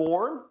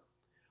perform,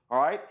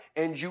 all right,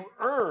 and you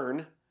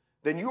earn,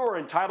 then you are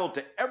entitled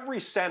to every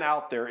cent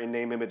out there in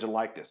name, image, and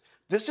likeness.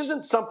 This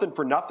isn't something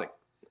for nothing.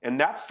 And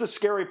that's the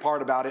scary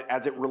part about it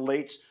as it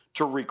relates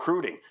to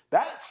recruiting.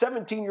 That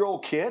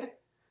 17-year-old kid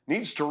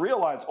needs to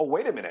realize, oh,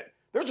 wait a minute,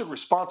 there's a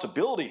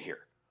responsibility here.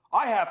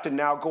 I have to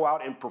now go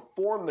out and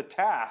perform the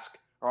task,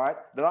 all right,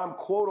 that I'm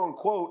quote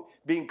unquote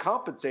being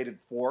compensated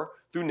for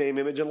through name,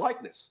 image, and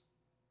likeness.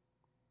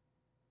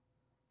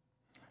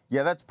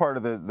 Yeah, that's part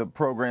of the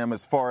program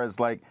as far as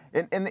like,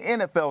 and the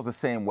NFL is the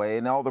same way,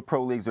 and all the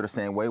pro leagues are the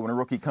same way. When a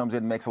rookie comes in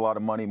and makes a lot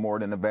of money more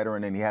than a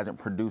veteran and he hasn't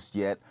produced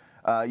yet,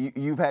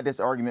 you've had this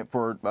argument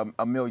for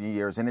a million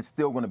years, and it's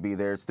still going to be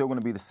there. It's still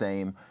going to be the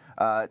same.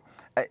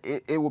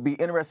 It will be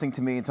interesting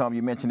to me, and Tom,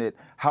 you mentioned it,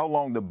 how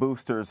long the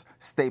boosters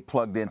stay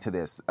plugged into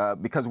this,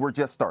 because we're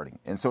just starting,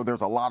 and so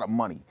there's a lot of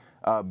money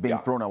being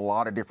thrown in a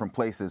lot of different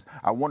places.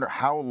 I wonder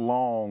how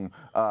long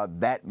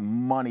that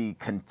money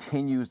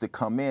continues to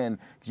come in,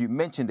 because you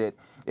mentioned it.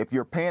 If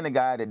you're paying a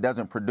guy that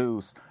doesn't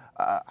produce,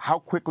 how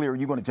quickly are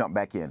you going to jump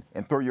back in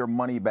and throw your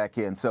money back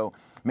in? So,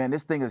 man,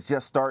 this thing is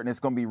just starting. It's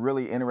going to be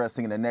really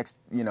interesting in the next,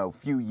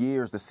 few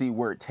years to see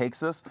where it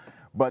takes us.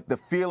 But the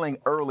feeling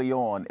early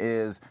on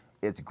is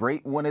it's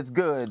great when it's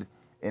good,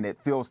 and it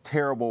feels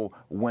terrible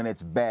when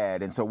it's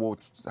bad. And so we'll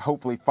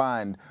hopefully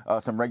find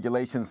some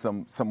regulations,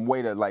 some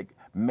way to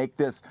make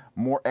this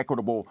more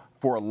equitable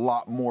for a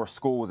lot more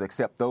schools,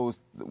 except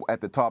those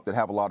at the top that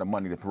have a lot of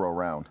money to throw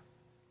around.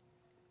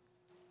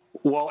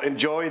 Well, and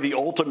Joey, the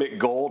ultimate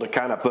goal to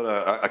kind of put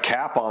a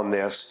cap on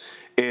this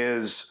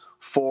is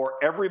for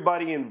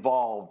everybody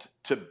involved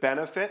to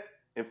benefit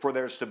and for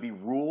there to be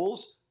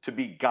rules, to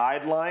be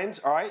guidelines,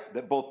 all right,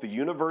 that both the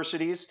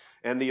universities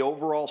and the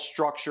overall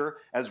structure,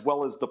 as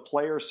well as the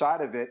player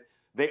side of it,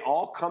 they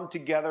all come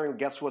together, and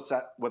guess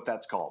what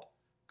that's called?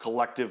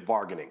 Collective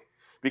bargaining.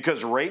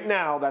 Because right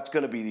now, that's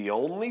going to be the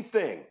only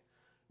thing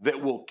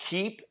that will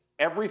keep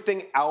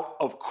everything out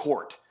of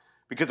court.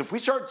 Because if we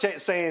start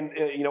saying,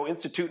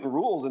 instituting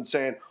rules and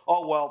saying,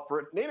 oh, well,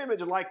 for name,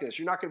 image, and likeness,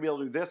 you're not going to be able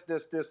to do this,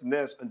 this, this, and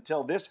this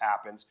until this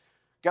happens,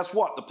 guess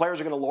what? The players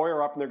are going to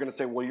lawyer up, and they're going to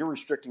say, well, you're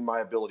restricting my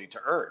ability to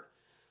earn.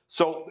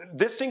 So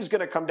this thing's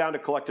going to come down to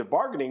collective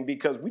bargaining,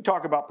 because we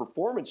talk about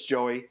performance,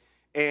 Joey,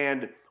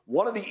 and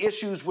one of the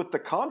issues with the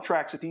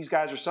contracts that these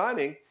guys are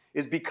signing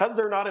is because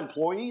they're not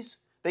employees,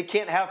 they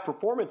can't have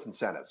performance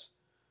incentives.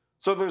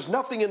 So there's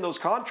nothing in those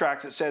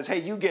contracts that says,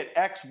 hey, you get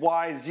X,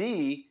 Y,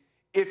 Z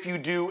if you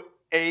do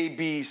A,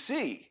 B,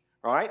 C,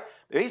 right?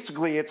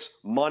 Basically, it's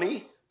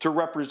money to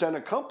represent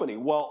a company.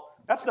 Well,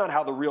 that's not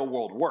how the real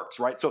world works,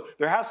 right? So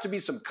there has to be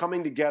some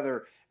coming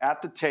together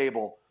at the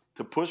table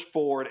to push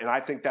forward, and I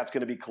think that's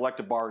going to be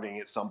collective bargaining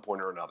at some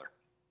point or another.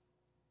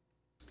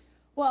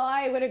 Well,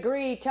 I would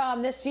agree,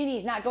 Tom. This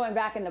genie's not going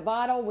back in the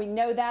bottle. We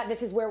know that.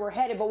 This is where we're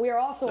headed, but we are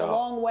also a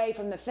long way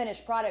from the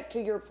finished product,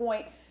 to your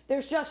point.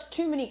 There's just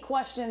too many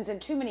questions and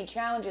too many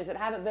challenges that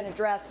haven't been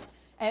addressed,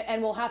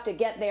 and we'll have to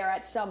get there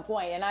at some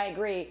point. And I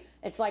agree,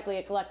 it's likely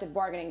a collective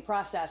bargaining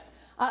process.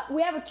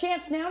 We have a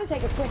chance now to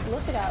take a quick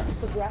look at our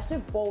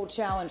Progressive Bowl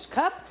Challenge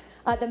Cup.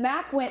 The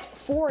MAC went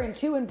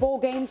 4-2 in bowl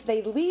games.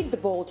 They lead the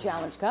Bowl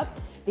Challenge Cup.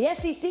 The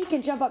SEC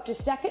can jump up to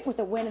second with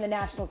a win in the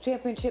national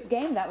championship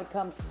game. That would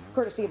come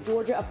courtesy of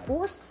Georgia, of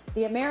course.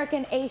 The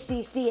American,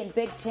 ACC, and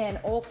Big Ten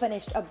all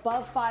finished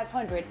above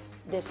 500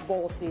 this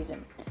bowl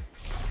season.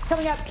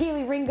 Coming up,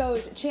 Kelee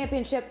Ringo's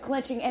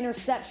championship-clinching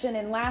interception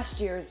in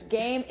last year's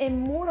game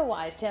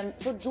immortalized him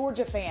for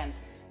Georgia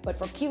fans. But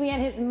for Kelee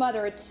and his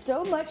mother, it's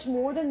so much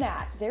more than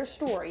that. Their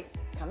story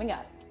coming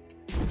up.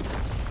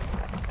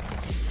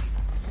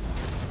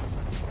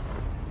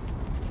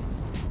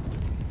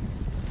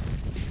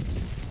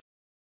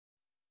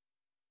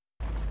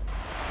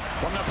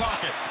 From the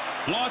pocket,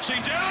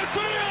 launching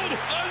downfield,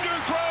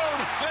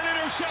 underthrown and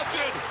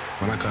intercepted.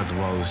 When I caught the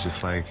ball, it was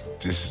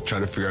just try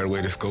to figure out a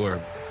way to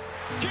score.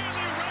 Kelee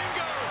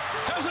Ringo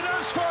has an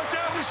escort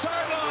down the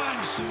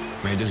sidelines.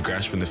 Man, just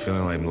grasping the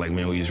feeling like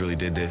man, we just really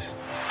did this.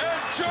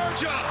 And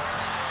Georgia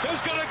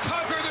is going to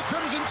conquer the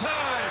Crimson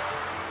Tide.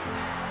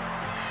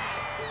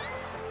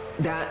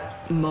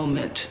 That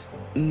moment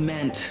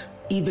meant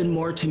even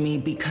more to me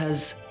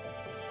because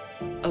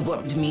of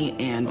what me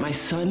and my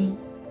son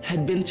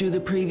had been through the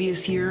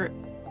previous year.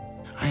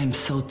 I am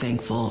so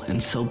thankful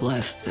and so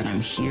blessed that I'm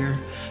here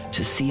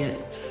to see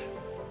it.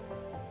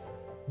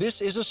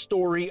 This is a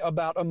story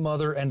about a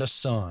mother and a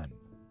son,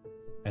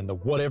 and the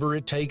whatever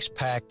it takes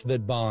pact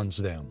that bonds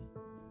them,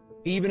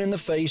 even in the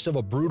face of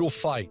a brutal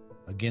fight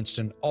against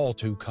an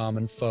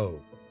all-too-common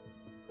foe.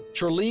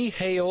 Tralee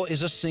Hale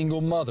is a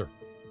single mother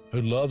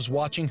who loves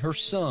watching her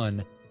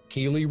son,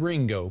 Kelee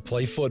Ringo,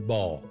 play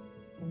football.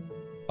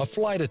 A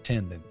flight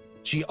attendant,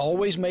 she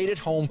always made it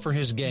home for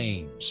his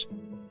games.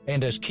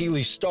 And as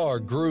Kelee's star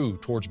grew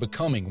towards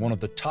becoming one of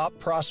the top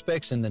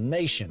prospects in the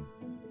nation,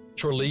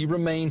 Tralee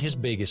remained his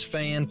biggest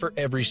fan for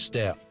every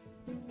step,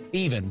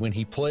 even when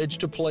he pledged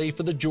to play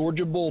for the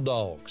Georgia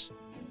Bulldogs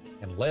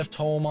and left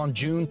home on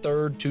June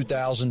 3,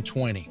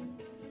 2020.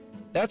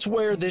 That's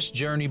where this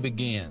journey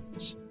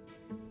begins,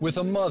 with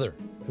a mother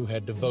who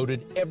had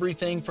devoted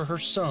everything for her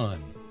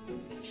son,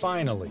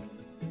 finally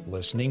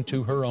listening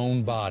to her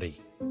own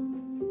body.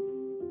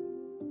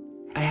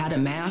 I had a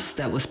mass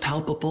that was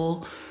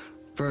palpable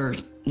for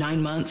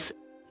 9 months.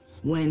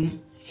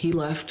 When he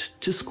left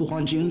to school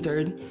on June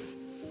 3rd,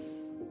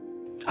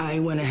 I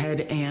went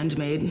ahead and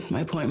made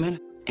my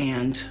appointment,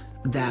 and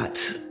that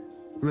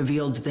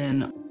revealed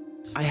then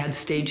I had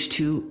stage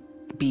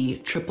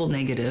 2B triple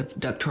negative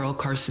ductal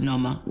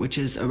carcinoma, which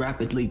is a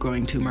rapidly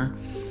growing tumor,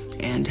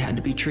 and had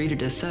to be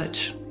treated as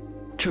such.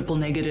 Triple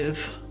negative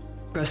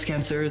breast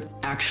cancer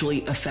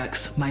actually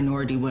affects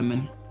minority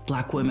women,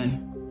 Black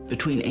women,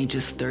 between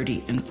ages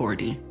 30 and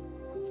 40.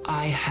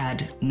 I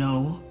had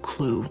no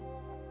clue.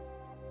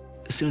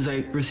 As soon as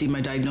I received my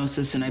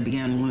diagnosis, and I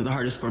began one of the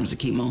hardest forms of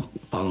chemo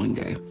the following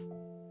day.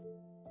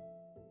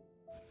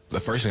 The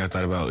first thing I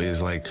thought about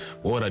is what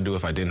would I do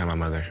if I didn't have my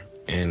mother?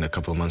 In a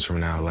couple of months from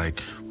now, where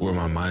would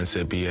my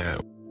mindset be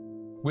at?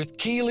 With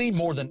Kelee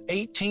more than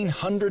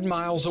 1,800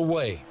 miles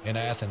away in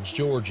Athens,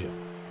 Georgia,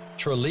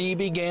 Tralee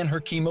began her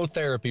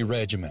chemotherapy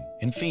regimen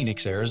in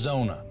Phoenix,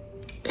 Arizona.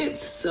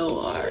 It's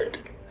so hard.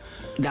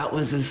 That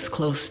was as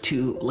close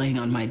to laying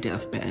on my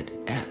deathbed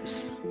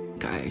as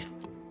I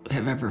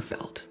have ever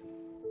felt.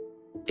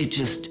 It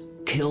just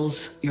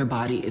kills your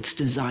body. It's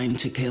designed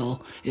to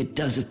kill. It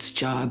does its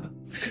job.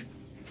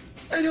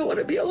 I don't want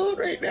to be alone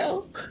right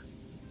now.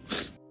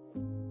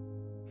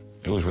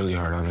 It was really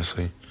hard,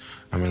 honestly.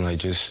 I mean,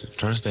 just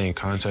trying to stay in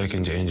contact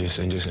and just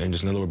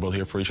know that we're both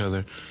here for each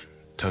other.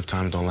 Tough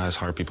times don't last,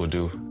 hard people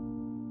do.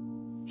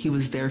 He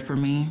was there for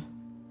me.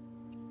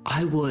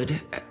 I would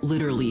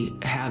literally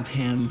have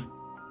him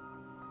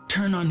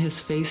turn on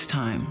his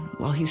FaceTime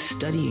while he's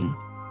studying.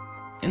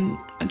 And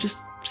I just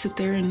sit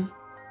there and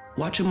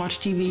watch him watch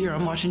TV, or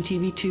I'm watching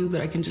TV too, but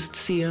I can just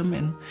see him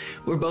and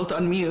we're both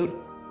on mute.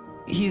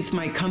 He's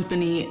my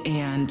company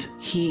and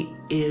he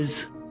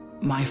is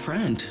my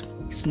friend.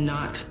 He's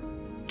not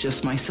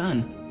just my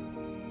son.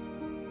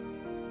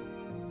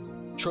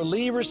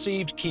 Tralee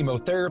received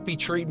chemotherapy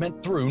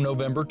treatment through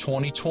November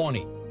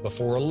 2020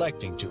 before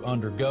electing to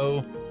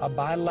undergo a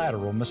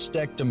bilateral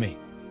mastectomy,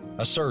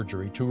 a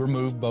surgery to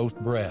remove both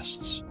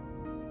breasts.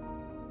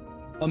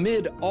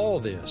 Amid all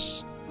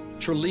this,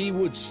 Tralee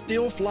would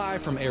still fly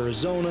from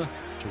Arizona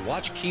to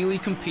watch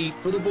Kelee compete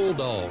for the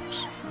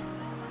Bulldogs.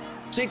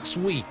 6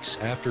 weeks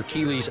after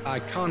Kelee's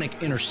iconic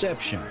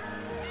interception,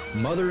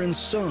 mother and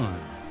son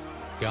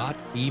got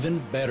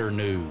even better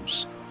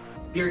news.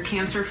 You're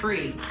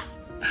cancer-free.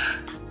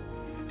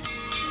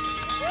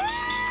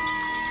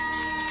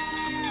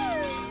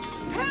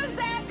 Who's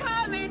that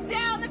coming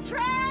down the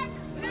track?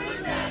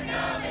 Who's that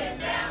coming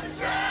down the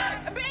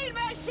track? A bean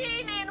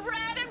machine in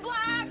red and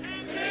black.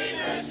 Bean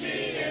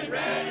machine in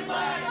red and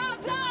black.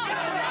 Go Dogs!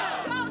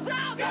 Go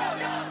Dogs! Go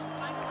Dogs!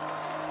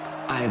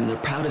 I am the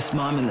proudest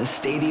mom in the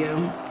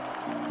stadium.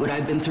 What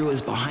I've been through is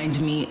behind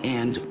me,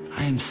 and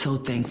I am so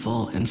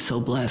thankful and so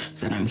blessed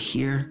that I'm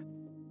here.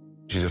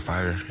 She's a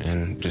fighter,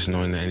 and just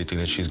knowing that anything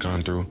that she's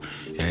gone through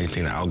and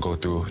anything that I'll go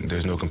through,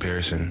 there's no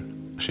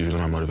comparison. She's really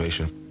my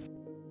motivation.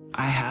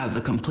 I have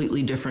a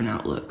completely different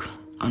outlook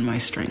on my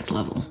strength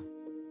level.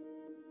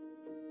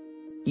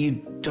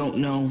 You don't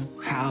know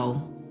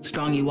how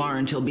strong you are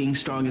until being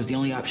strong is the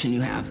only option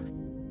you have.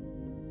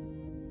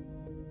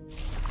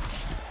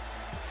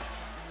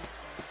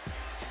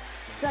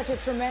 Such a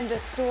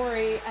tremendous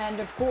story, and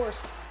of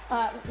course,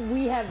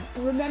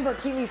 remember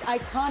Keely's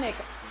iconic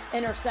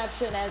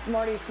interception, as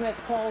Marty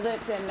Smith called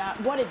it,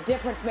 and what a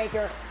difference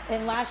maker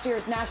in last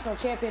year's national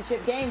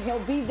championship game.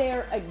 He'll be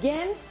there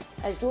again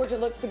as Georgia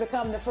looks to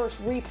become the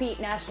first repeat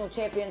national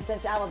champion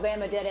since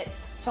Alabama did it,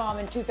 Tom,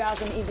 in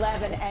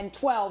 2011 and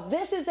 12.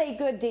 This is a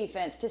good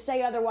defense. To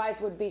say otherwise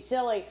would be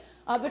silly,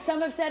 but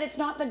some have said it's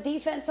not the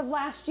defense of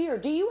last year.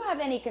 Do you have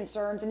any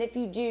concerns? And if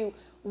you do,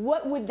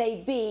 what would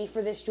they be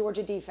for this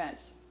Georgia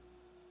defense?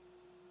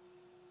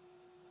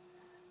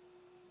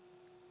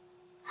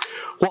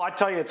 Well, I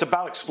tell you, it's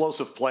about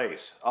explosive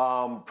plays,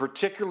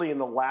 particularly in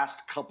the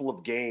last couple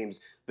of games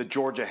that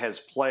Georgia has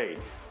played.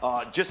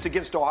 Just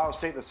against Ohio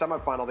State in the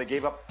semifinal, they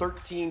gave up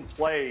 13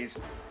 plays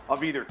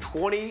of either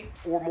 20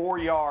 or more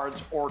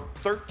yards or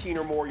 13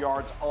 or more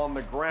yards on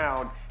the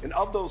ground. And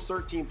of those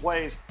 13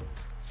 plays,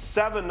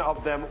 7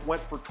 of them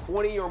went for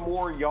 20 or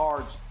more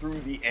yards through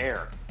the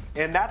air.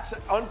 And that's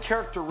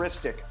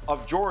uncharacteristic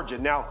of Georgia.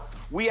 Now,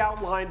 we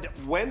outlined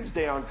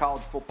Wednesday on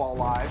College Football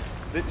Live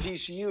that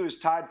TCU is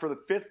tied for the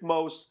 5th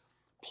most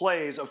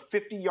plays of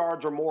 50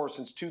 yards or more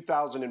since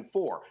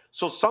 2004.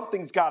 So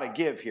something's got to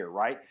give here,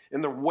 right?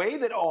 And the way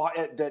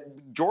that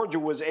Georgia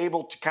was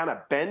able to kind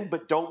of bend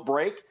but don't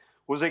break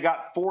was they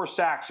got 4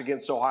 sacks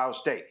against Ohio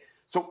State.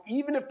 So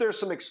even if there's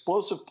some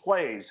explosive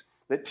plays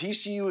that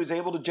TCU is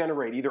able to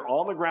generate, either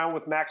on the ground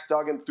with Max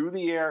Duggan, through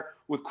the air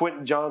with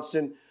Quentin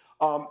Johnston,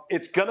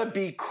 it's going to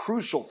be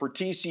crucial for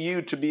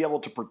TCU to be able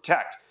to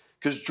protect,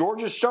 because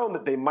Georgia's shown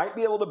that they might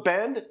be able to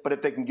bend, but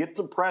if they can get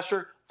some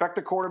pressure, affect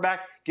the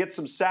quarterback, get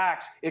some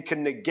sacks, it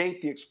can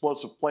negate the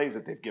explosive plays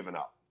that they've given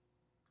up.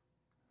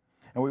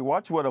 And we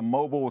watched what a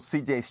mobile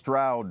C.J.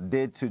 Stroud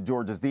did to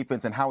Georgia's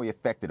defense and how he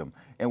affected them.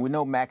 And we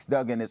know Max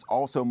Duggan is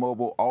also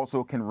mobile,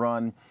 also can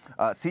run.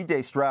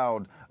 C.J.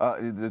 Stroud,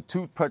 the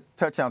 2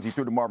 touchdowns he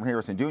threw to Marvin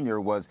Harrison Jr.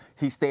 was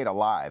he stayed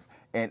alive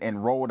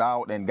and rolled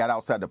out and got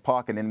outside the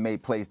pocket and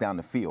made plays down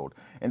the field.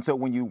 And so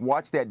when you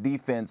watch that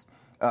defense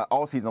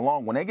all season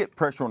long, when they get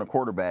pressure on the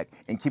quarterback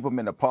and keep them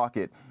in the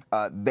pocket,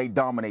 they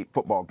dominate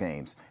football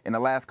games. In the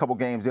last couple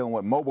games dealing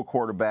with mobile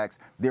quarterbacks,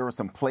 there were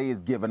some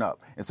plays given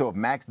up. And so if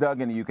Max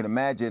Duggan, you can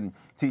imagine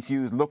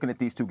TCU is looking at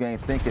these 2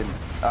 games thinking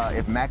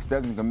if Max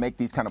Duggan can make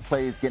these kind of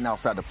plays getting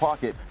outside the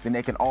pocket, then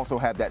they can also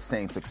have that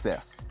same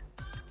success.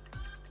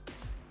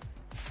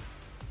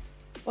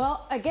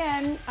 Well,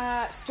 again,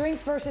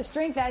 strength versus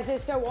strength, as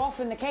is so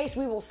often the case.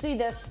 We will see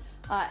this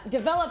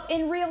develop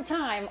in real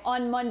time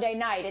on Monday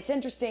night. It's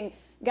interesting,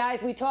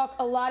 guys. We talk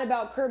a lot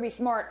about Kirby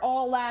Smart.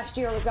 All last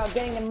year was about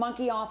getting the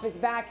monkey off his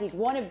back. He's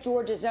one of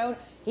Georgia's own.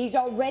 He's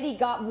already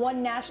got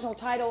 1 national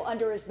title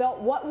under his belt.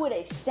 What would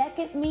a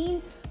second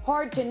mean?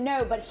 Hard to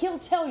know, but he'll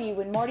tell you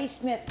when Marty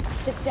Smith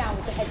sits down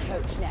with the head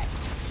coach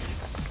next.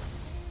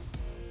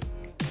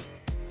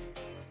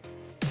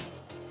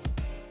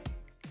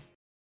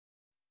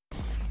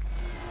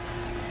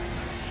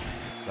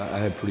 I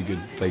had pretty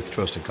good faith,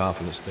 trust, and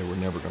confidence they were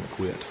never going to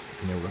quit,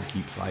 and they were going to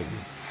keep fighting.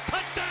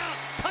 Touchdown!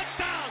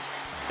 Touchdown!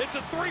 It's a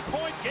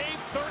 3-point game,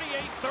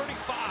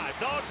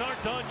 38-35. Dogs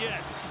aren't done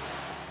yet.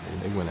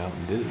 And they went out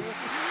and did it.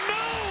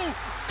 No!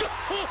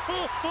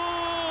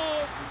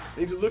 I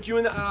need to look you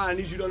in the eye. I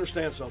need you to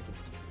understand something.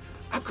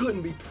 I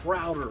couldn't be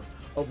prouder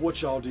of what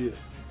y'all did.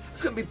 I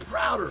couldn't be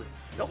prouder.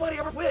 Nobody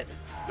ever quit.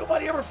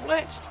 Nobody ever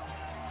flinched.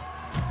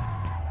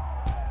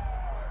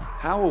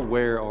 How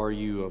aware are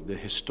you of the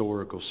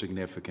historical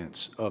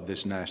significance of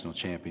this national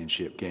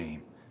championship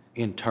game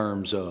in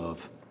terms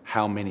of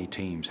how many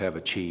teams have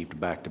achieved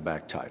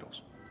back-to-back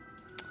titles?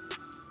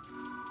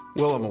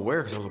 Well, I'm aware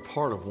because I was a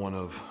part of one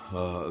of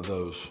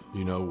those,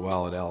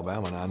 while at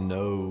Alabama, and I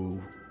know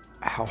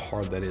how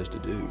hard that is to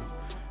do.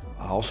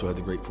 I also had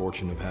the great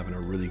fortune of having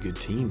a really good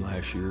team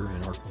last year,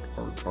 and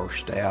our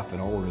staff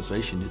and our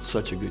organization did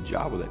such a good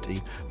job with that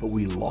team, but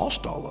we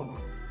lost all of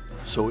them.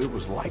 So it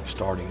was like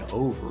starting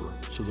over.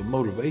 So the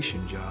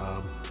motivation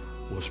job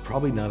was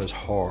probably not as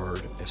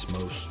hard as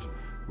most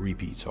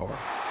repeats are.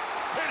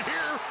 And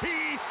here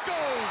he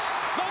goes.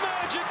 The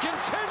magic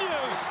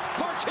continues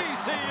for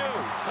TCU.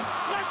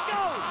 Let's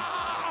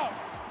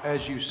go.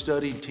 As you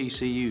studied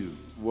TCU,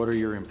 what are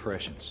your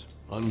impressions?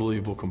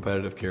 Unbelievable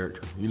competitive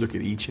character. You look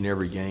at each and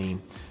every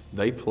game,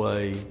 they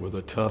play with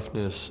a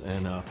toughness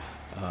and a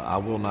I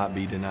will not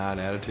be denied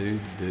attitude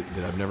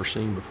that I've never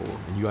seen before.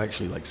 And you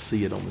actually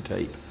see it on the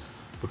tape.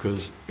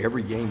 Because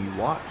every game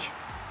you watch,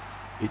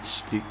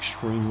 it's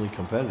extremely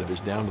competitive.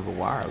 It's down to the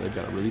wire. They've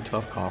got a really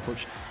tough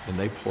conference, and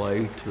they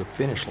play to the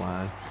finish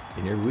line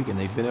in every week, and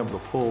they've been able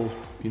to pull,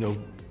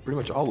 pretty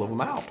much all of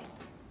them out.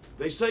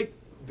 They say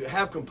to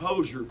have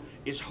composure,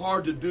 it's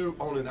hard to do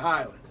on an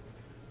island.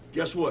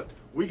 Guess what?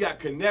 We got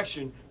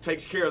connection,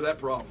 takes care of that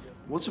problem.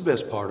 What's the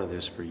best part of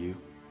this for you?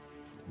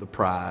 The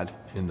pride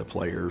in the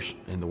players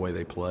and the way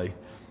they play.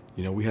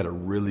 We had a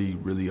really,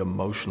 really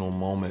emotional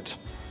moment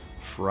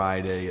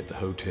Friday at the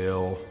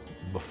hotel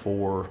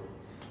before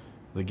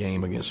the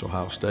game against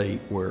Ohio State,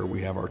 where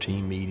we have our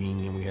team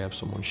meeting and we have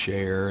someone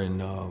share,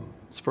 and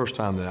it's the first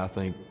time that I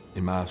think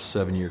in my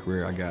 7-year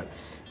career I got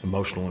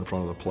emotional in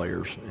front of the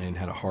players and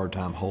had a hard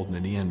time holding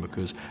it in,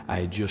 because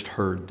I had just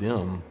heard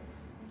them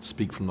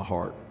speak from the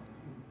heart.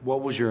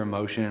 What was your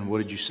emotion and what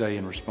did you say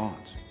in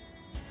response?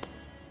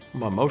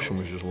 My emotion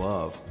was just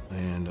love,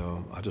 and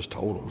I just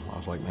told him. I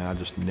was like, man, I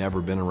just never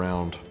been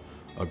around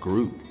a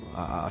group.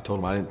 I told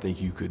him I didn't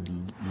think you could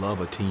love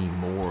a team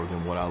more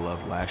than what I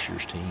loved last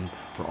year's team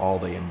for all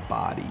they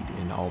embodied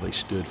and all they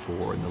stood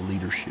for and the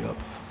leadership.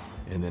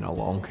 And then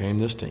along came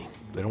this team.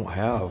 They don't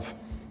have,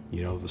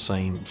 the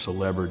same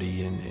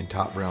celebrity and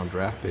top round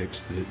draft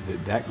picks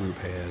that group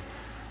had,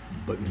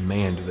 but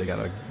man, do they got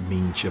a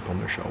mean chip on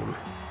their shoulder.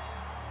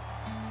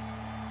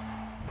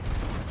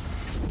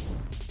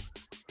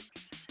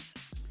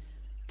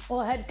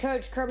 Well, head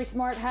coach Kirby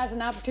Smart has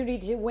an opportunity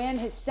to win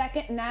his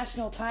second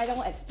national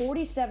title at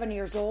 47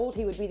 years old.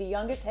 He would be the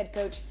youngest head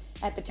coach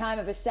at the time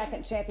of his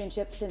second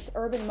championship since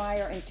Urban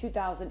Meyer in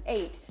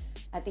 2008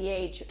 at the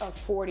age of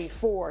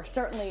 44.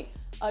 Certainly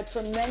a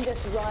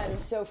tremendous run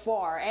so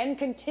far and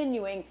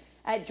continuing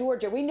at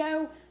Georgia. We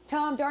know,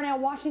 Tom, Darnell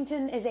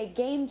Washington is a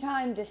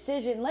game-time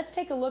decision. Let's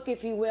take a look,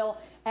 if you will,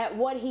 at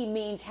what he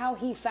means, how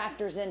he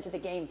factors into the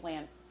game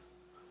plan.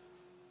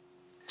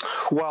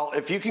 Well,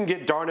 if you can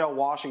get Darnell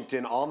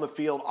Washington on the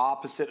field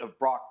opposite of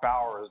Brock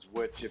Bowers,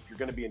 which if you're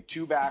going to be in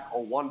 2-back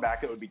or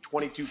 1-back, it would be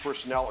 22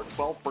 personnel or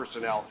 12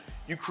 personnel,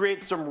 you create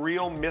some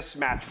real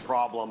mismatch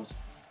problems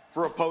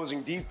for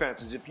opposing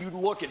defenses. If you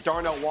look at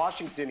Darnell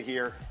Washington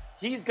here,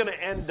 he's going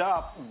to end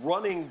up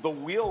running the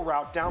wheel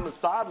route down the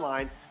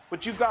sideline,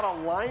 but you've got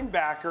a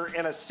linebacker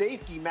and a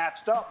safety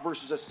matched up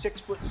versus a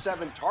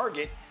 6'7"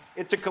 target.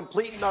 It's a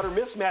complete and utter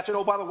mismatch. And,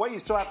 oh, by the way, you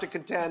still have to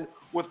contend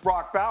with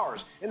Brock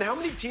Bowers. And how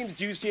many teams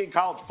do you see in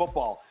college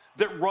football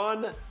that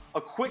run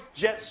a quick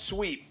jet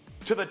sweep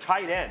to the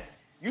tight end?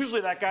 Usually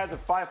that guy's a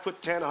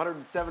 5'10",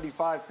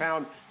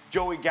 175-pound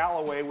Joey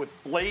Galloway with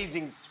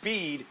blazing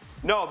speed.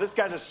 No, this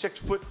guy's a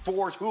 6'4",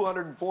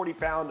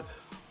 240-pound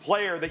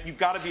player that you've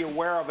got to be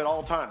aware of at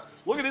all times.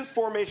 Look at this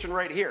formation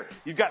right here.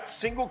 You've got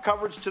single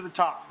coverage to the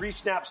top.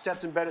 Pre-snap,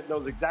 Stetson Bennett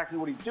knows exactly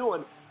what he's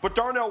doing, but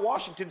Darnell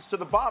Washington's to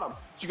the bottom.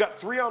 So you got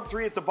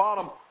 3-on-3 at the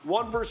bottom,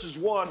 1 versus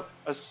 1,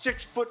 a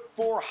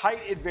 6'4"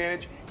 height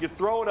advantage. You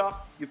throw it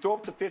up, you throw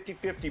up the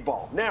 50-50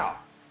 ball. Now,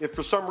 if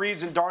for some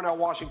reason Darnell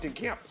Washington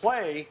can't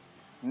play,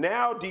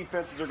 now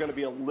defenses are going to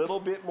be a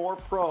little bit more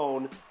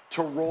prone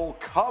to roll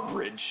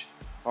coverage,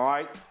 all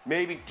right?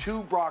 Maybe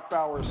to Brock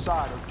Bowers'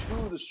 side or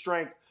to the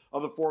strength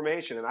of the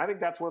formation. And I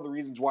think that's one of the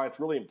reasons why it's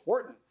really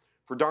important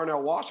for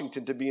Darnell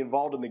Washington to be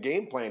involved in the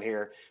game plan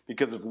here,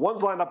 because if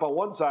one's lined up on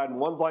one side and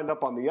one's lined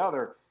up on the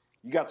other,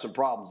 you got some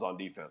problems on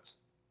defense.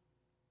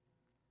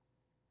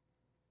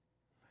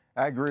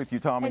 I agree with you,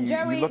 Tom. And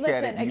Joey, you look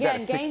listen, at it, you again,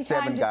 got a 6'7"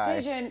 game-time guy.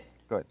 decision.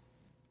 Go ahead.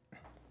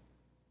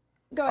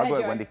 Go ahead,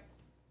 Joey. Wendy.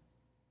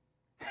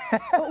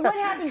 But what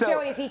happens,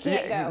 Joey, if he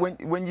can't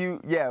go? When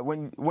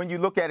you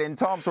look at it, and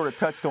Tom sort of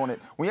touched on it,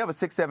 when you have a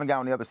 6'7" guy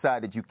on the other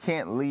side that you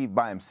can't leave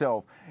by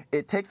himself,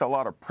 it takes a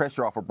lot of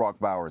pressure off of Brock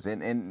Bowers.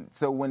 And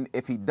so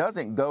if he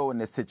doesn't go in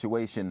this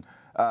situation,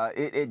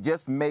 it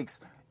just makes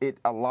it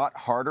a lot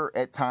harder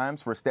at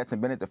times for Stetson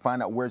Bennett to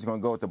find out where he's going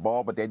to go with the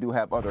ball. But they do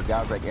have other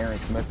guys like Aaron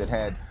Smith that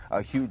had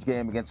a huge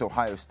game against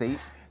Ohio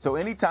State. So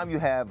anytime you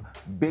have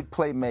big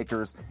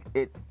playmakers,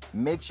 it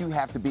makes you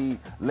have to be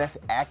less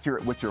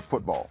accurate with your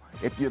football.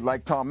 If you're,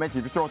 like Tom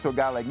mentioned, if you're throwing to a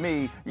guy like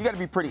me, you got to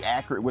be pretty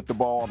accurate with the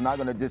ball. I'm not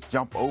going to just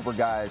jump over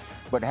guys.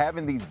 But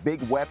having these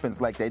big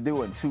weapons like they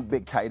do and 2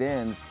 big tight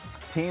ends,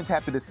 teams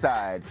have to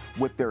decide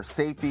with their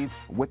safeties,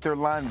 with their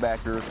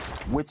linebackers,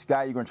 which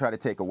guy you're going to try to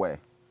take away.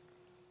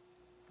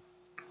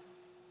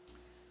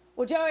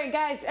 Well, Joey,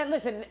 guys, and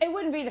listen, it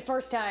wouldn't be the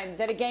first time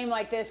that a game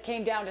like this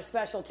came down to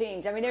special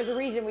teams. I mean, there's a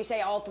reason we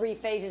say all 3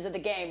 phases of the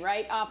game,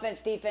 right?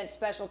 Offense, defense,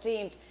 special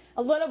teams.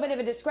 A little bit of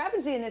a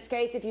discrepancy in this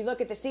case if you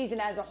look at the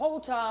season as a whole,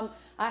 Tom.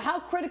 How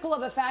critical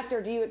of a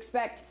factor do you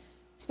expect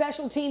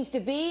special teams to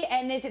be?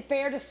 And is it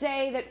fair to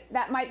say that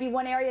that might be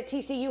one area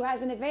TCU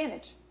has an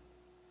advantage?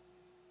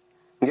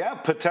 Yeah,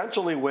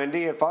 potentially,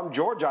 Wendy. If I'm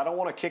Georgia, I don't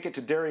want to kick it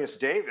to Darius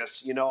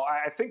Davis.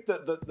 I think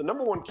that the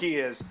number one key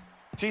is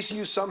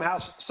TCU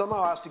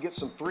somehow has to get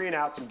some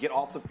 3-and-outs and get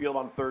off the field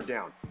on 3rd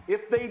down.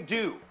 If they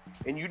do,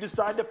 and you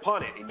decide to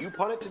punt it, and you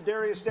punt it to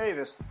Darius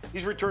Davis,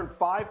 he's returned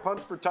 5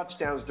 punts for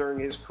touchdowns during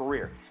his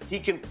career. He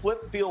can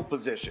flip field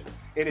position.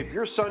 And if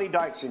you're Sonny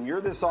Dykes and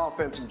you're this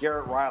offense and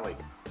Garrett Riley,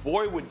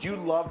 boy, would you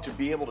love to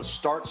be able to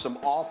start some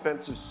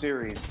offensive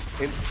series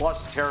in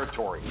plus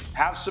territory.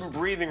 Have some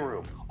breathing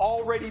room.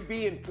 Already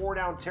be in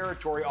 4-down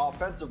territory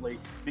offensively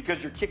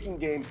because your kicking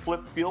game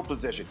flipped field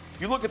position.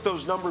 You look at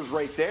those numbers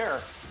right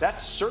there,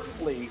 that's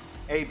certainly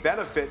a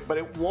benefit, but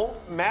it won't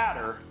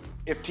matter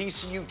if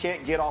TCU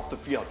can't get off the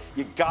field.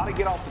 You got to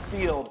get off the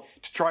field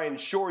to try and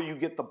ensure you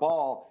get the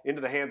ball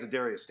into the hands of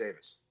Darius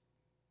Davis.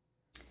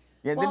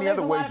 Yeah, and then the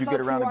other ways you get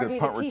around a good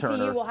punt returner.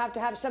 TCU will have to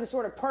have some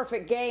sort of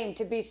perfect game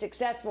to be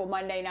successful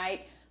Monday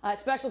night.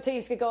 Special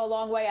teams could go a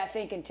long way, I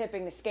think, in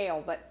tipping the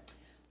scale, but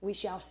we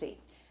shall see.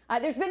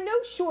 There's been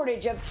no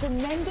shortage of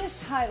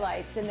tremendous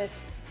highlights in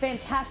this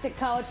fantastic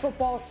college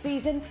football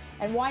season,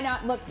 and why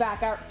not look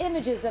back? Our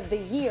images of the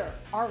year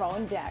are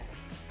on deck.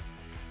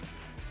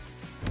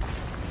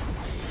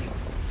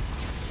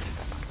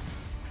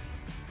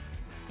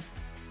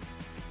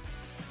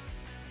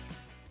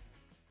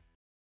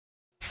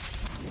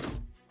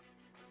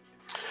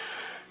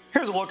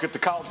 a look at the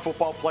College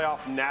Football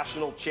Playoff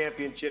National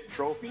Championship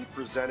Trophy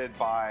presented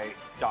by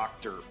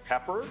Dr.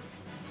 Pepper.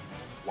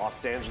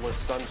 Los Angeles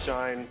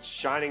sunshine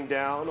shining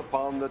down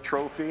upon the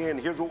trophy. And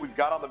here's what we've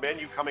got on the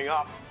menu coming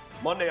up.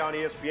 Monday on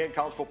ESPN,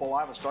 College Football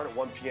Live will start at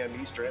 1 p.m.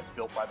 Eastern. It's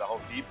built by the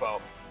Home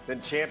Depot. Then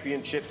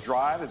Championship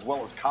Drive as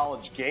well as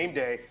College Game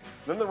Day.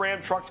 Then the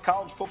Ram Trucks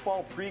College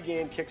Football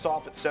pregame kicks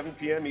off at 7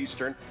 p.m.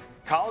 Eastern.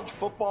 College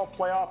Football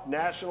Playoff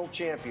National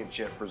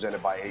Championship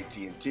presented by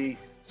AT&T,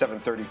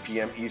 7:30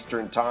 p.m.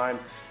 Eastern Time.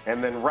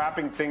 And then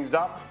wrapping things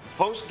up,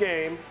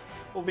 post-game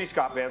will be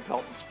Scott Van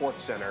Pelt at the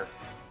Sports Center.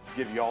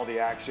 Give you all the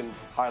action,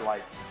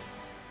 highlights,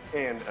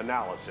 and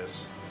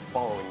analysis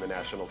following the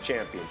national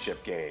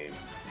championship game.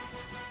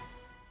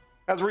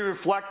 As we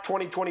reflect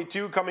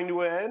 2022 coming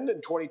to an end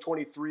and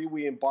 2023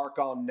 we embark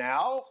on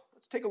now,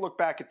 let's take a look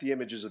back at the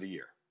images of the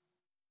year.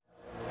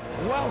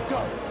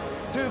 Welcome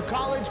to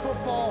college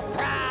football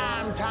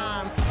prime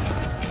time.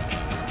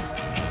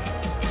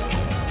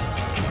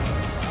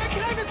 Hey,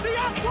 can I even see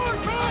our score,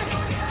 man?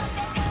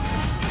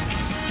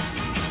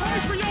 Pray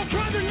for your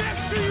brother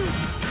next to you.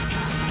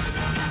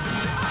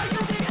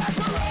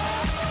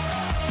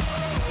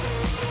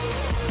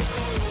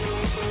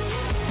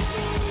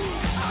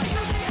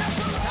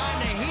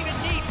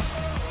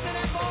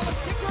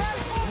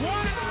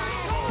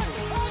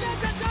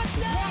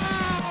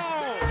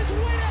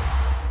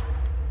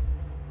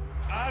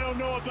 I don't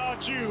know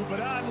about you, but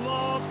I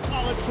love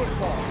college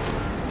football.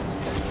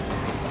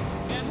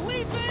 And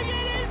leaping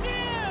it is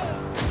here.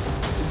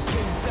 It's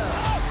game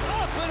time.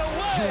 Up and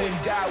away. You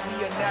and I, we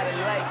are not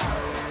alike.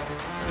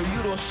 No,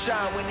 you don't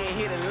shine when they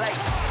hit a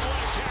light.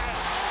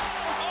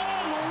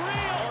 Oh,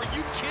 Maria, are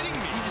you kidding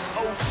me? You just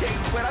okay,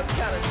 but I'm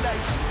kind of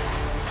nice.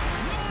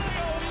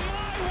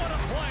 What a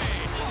play.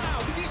 Wow,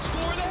 did he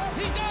score that?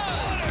 He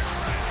does.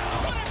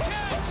 What a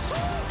catch.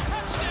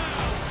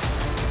 Touchdown.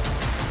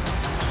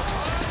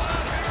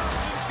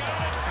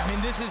 I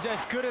mean, this is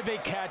as good of a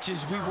catch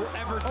as we will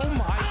ever. Oh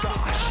my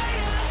gosh!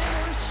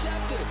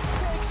 Intercepted.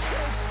 Big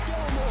six.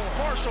 Gilmore.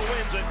 Marshall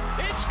wins it.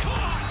 It's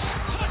caught.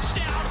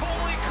 Touchdown.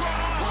 Holy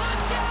Cross.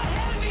 Watch out,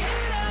 heavy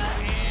hitter.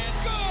 And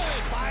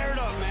good. Fired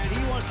up, man. He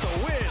wants to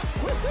win.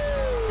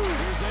 Woohoo!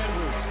 Here's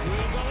Edwards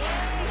with the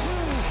last 2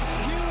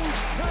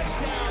 huge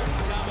touchdowns.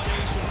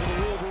 Domination for the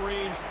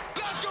Wolverines.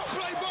 Let's go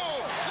play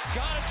ball.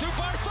 Got it to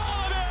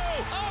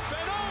Bartholomew. Up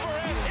and over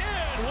and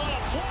in. What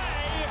a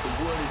play. The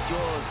wood is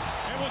yours.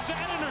 And was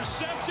that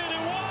intercepted?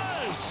 It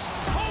was.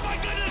 Oh, my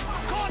goodness.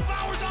 Caught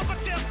Bowers off a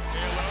tip.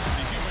 The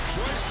human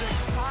joystick.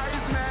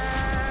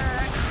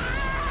 Heisman.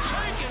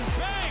 Shake and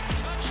bake.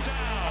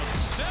 Touchdown.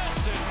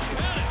 Stetson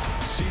Bennett.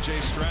 C.J.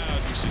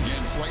 Stroud is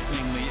again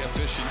frighteningly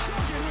efficient.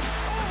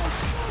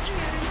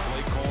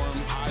 Blake Corum,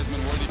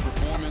 Heisman-worthy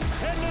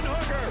performance. Hendon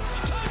Hooker.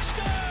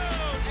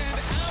 Touchdown. And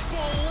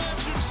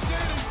Appalachian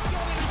State has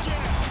done it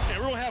again. And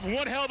we're going to have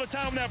one hell of a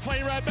time on that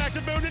plane right back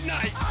to Boone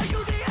tonight.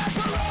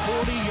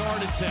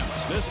 40-yard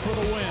attempt. This for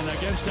the win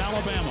against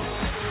Alabama.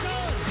 It's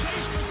done.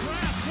 Chase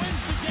McGrath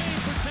wins the game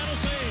for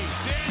Tennessee.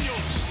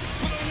 Daniels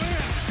for the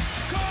win.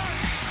 Caught.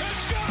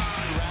 It's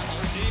gone.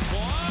 Rattler deep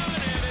one,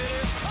 and it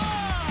is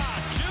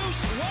caught.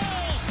 Juice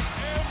Wells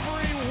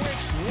every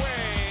which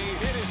way.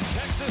 It is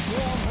Texas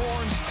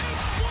Longhorns.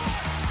 It's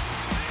blocked.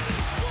 It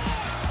is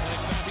blocked.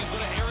 Alex Mappy's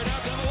going to air it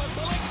out down the left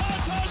side.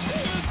 Tosh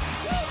Davis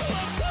down the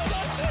left side.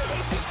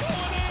 Davis is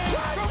going in.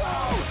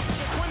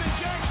 Quentin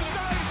Jackson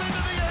dives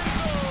into the end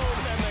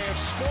zone. And they have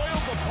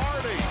spoiled the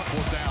party.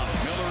 Fourth down.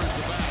 Miller is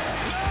the back.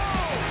 No!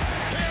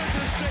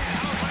 Kansas State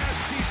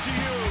outlasts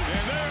TCU.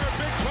 And they're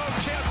Big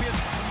 12 champions.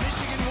 The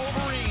Michigan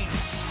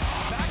Wolverines.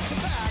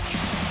 Back-to-back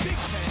Big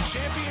Ten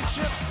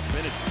championships.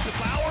 The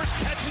Bowers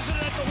catches it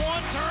at the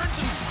one, turns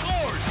and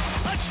scores.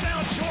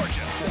 Touchdown,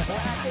 Georgia. The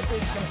bracket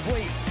is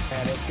complete,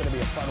 and it's going to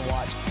be a fun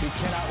watch. We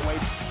cannot wait.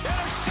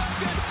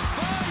 Intercepted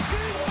by D.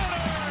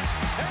 Winners.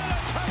 And a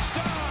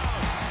touchdown.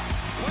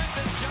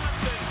 Quentin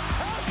Johnston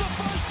has the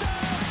first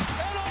down.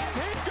 And off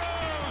he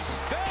goes.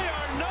 They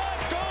are not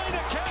going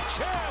to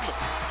catch him.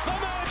 The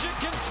magic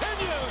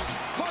continues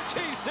for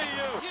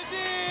TCU. You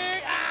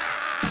dig?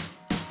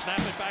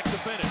 Snap it back to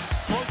Bennett.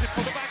 Throws it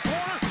for the back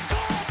corner.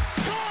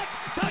 Caught!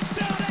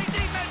 Touchdown, AD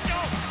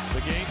Mitchell.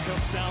 The game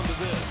comes down to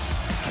this.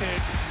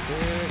 Kick.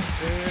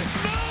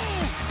 No!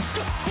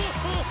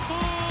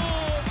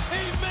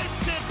 He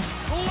missed it.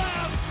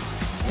 Left.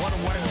 What a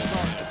way to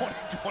start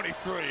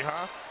 2023,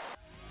 huh?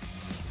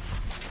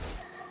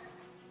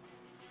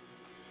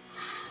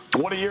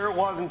 What a year it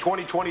was in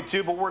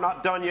 2022, but we're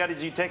not done yet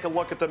as you take a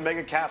look at the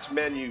MegaCast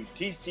menu.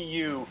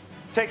 TCU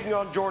taking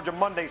on Georgia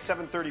Monday,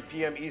 7:30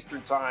 p.m.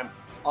 Eastern Time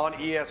on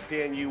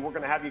ESPNU. We're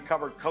going to have you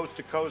covered coast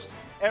to coast,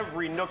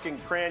 every nook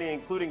and cranny,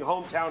 including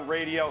hometown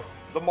radio,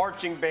 the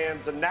marching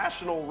bands, the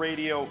national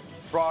radio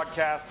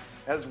broadcast,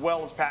 as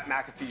well as Pat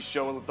McAfee's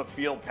show with the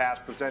Field Pass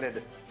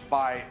presented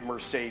by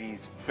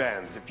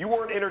Mercedes-Benz. If you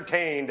weren't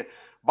entertained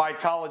by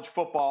college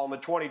football in the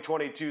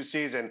 2022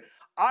 season,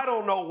 I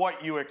don't know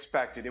what you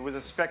expected. It was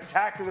a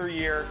spectacular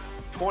year.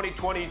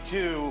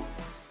 2022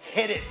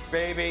 hit it,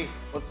 baby.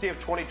 Let's see if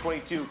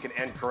 2022 can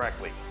end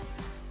correctly.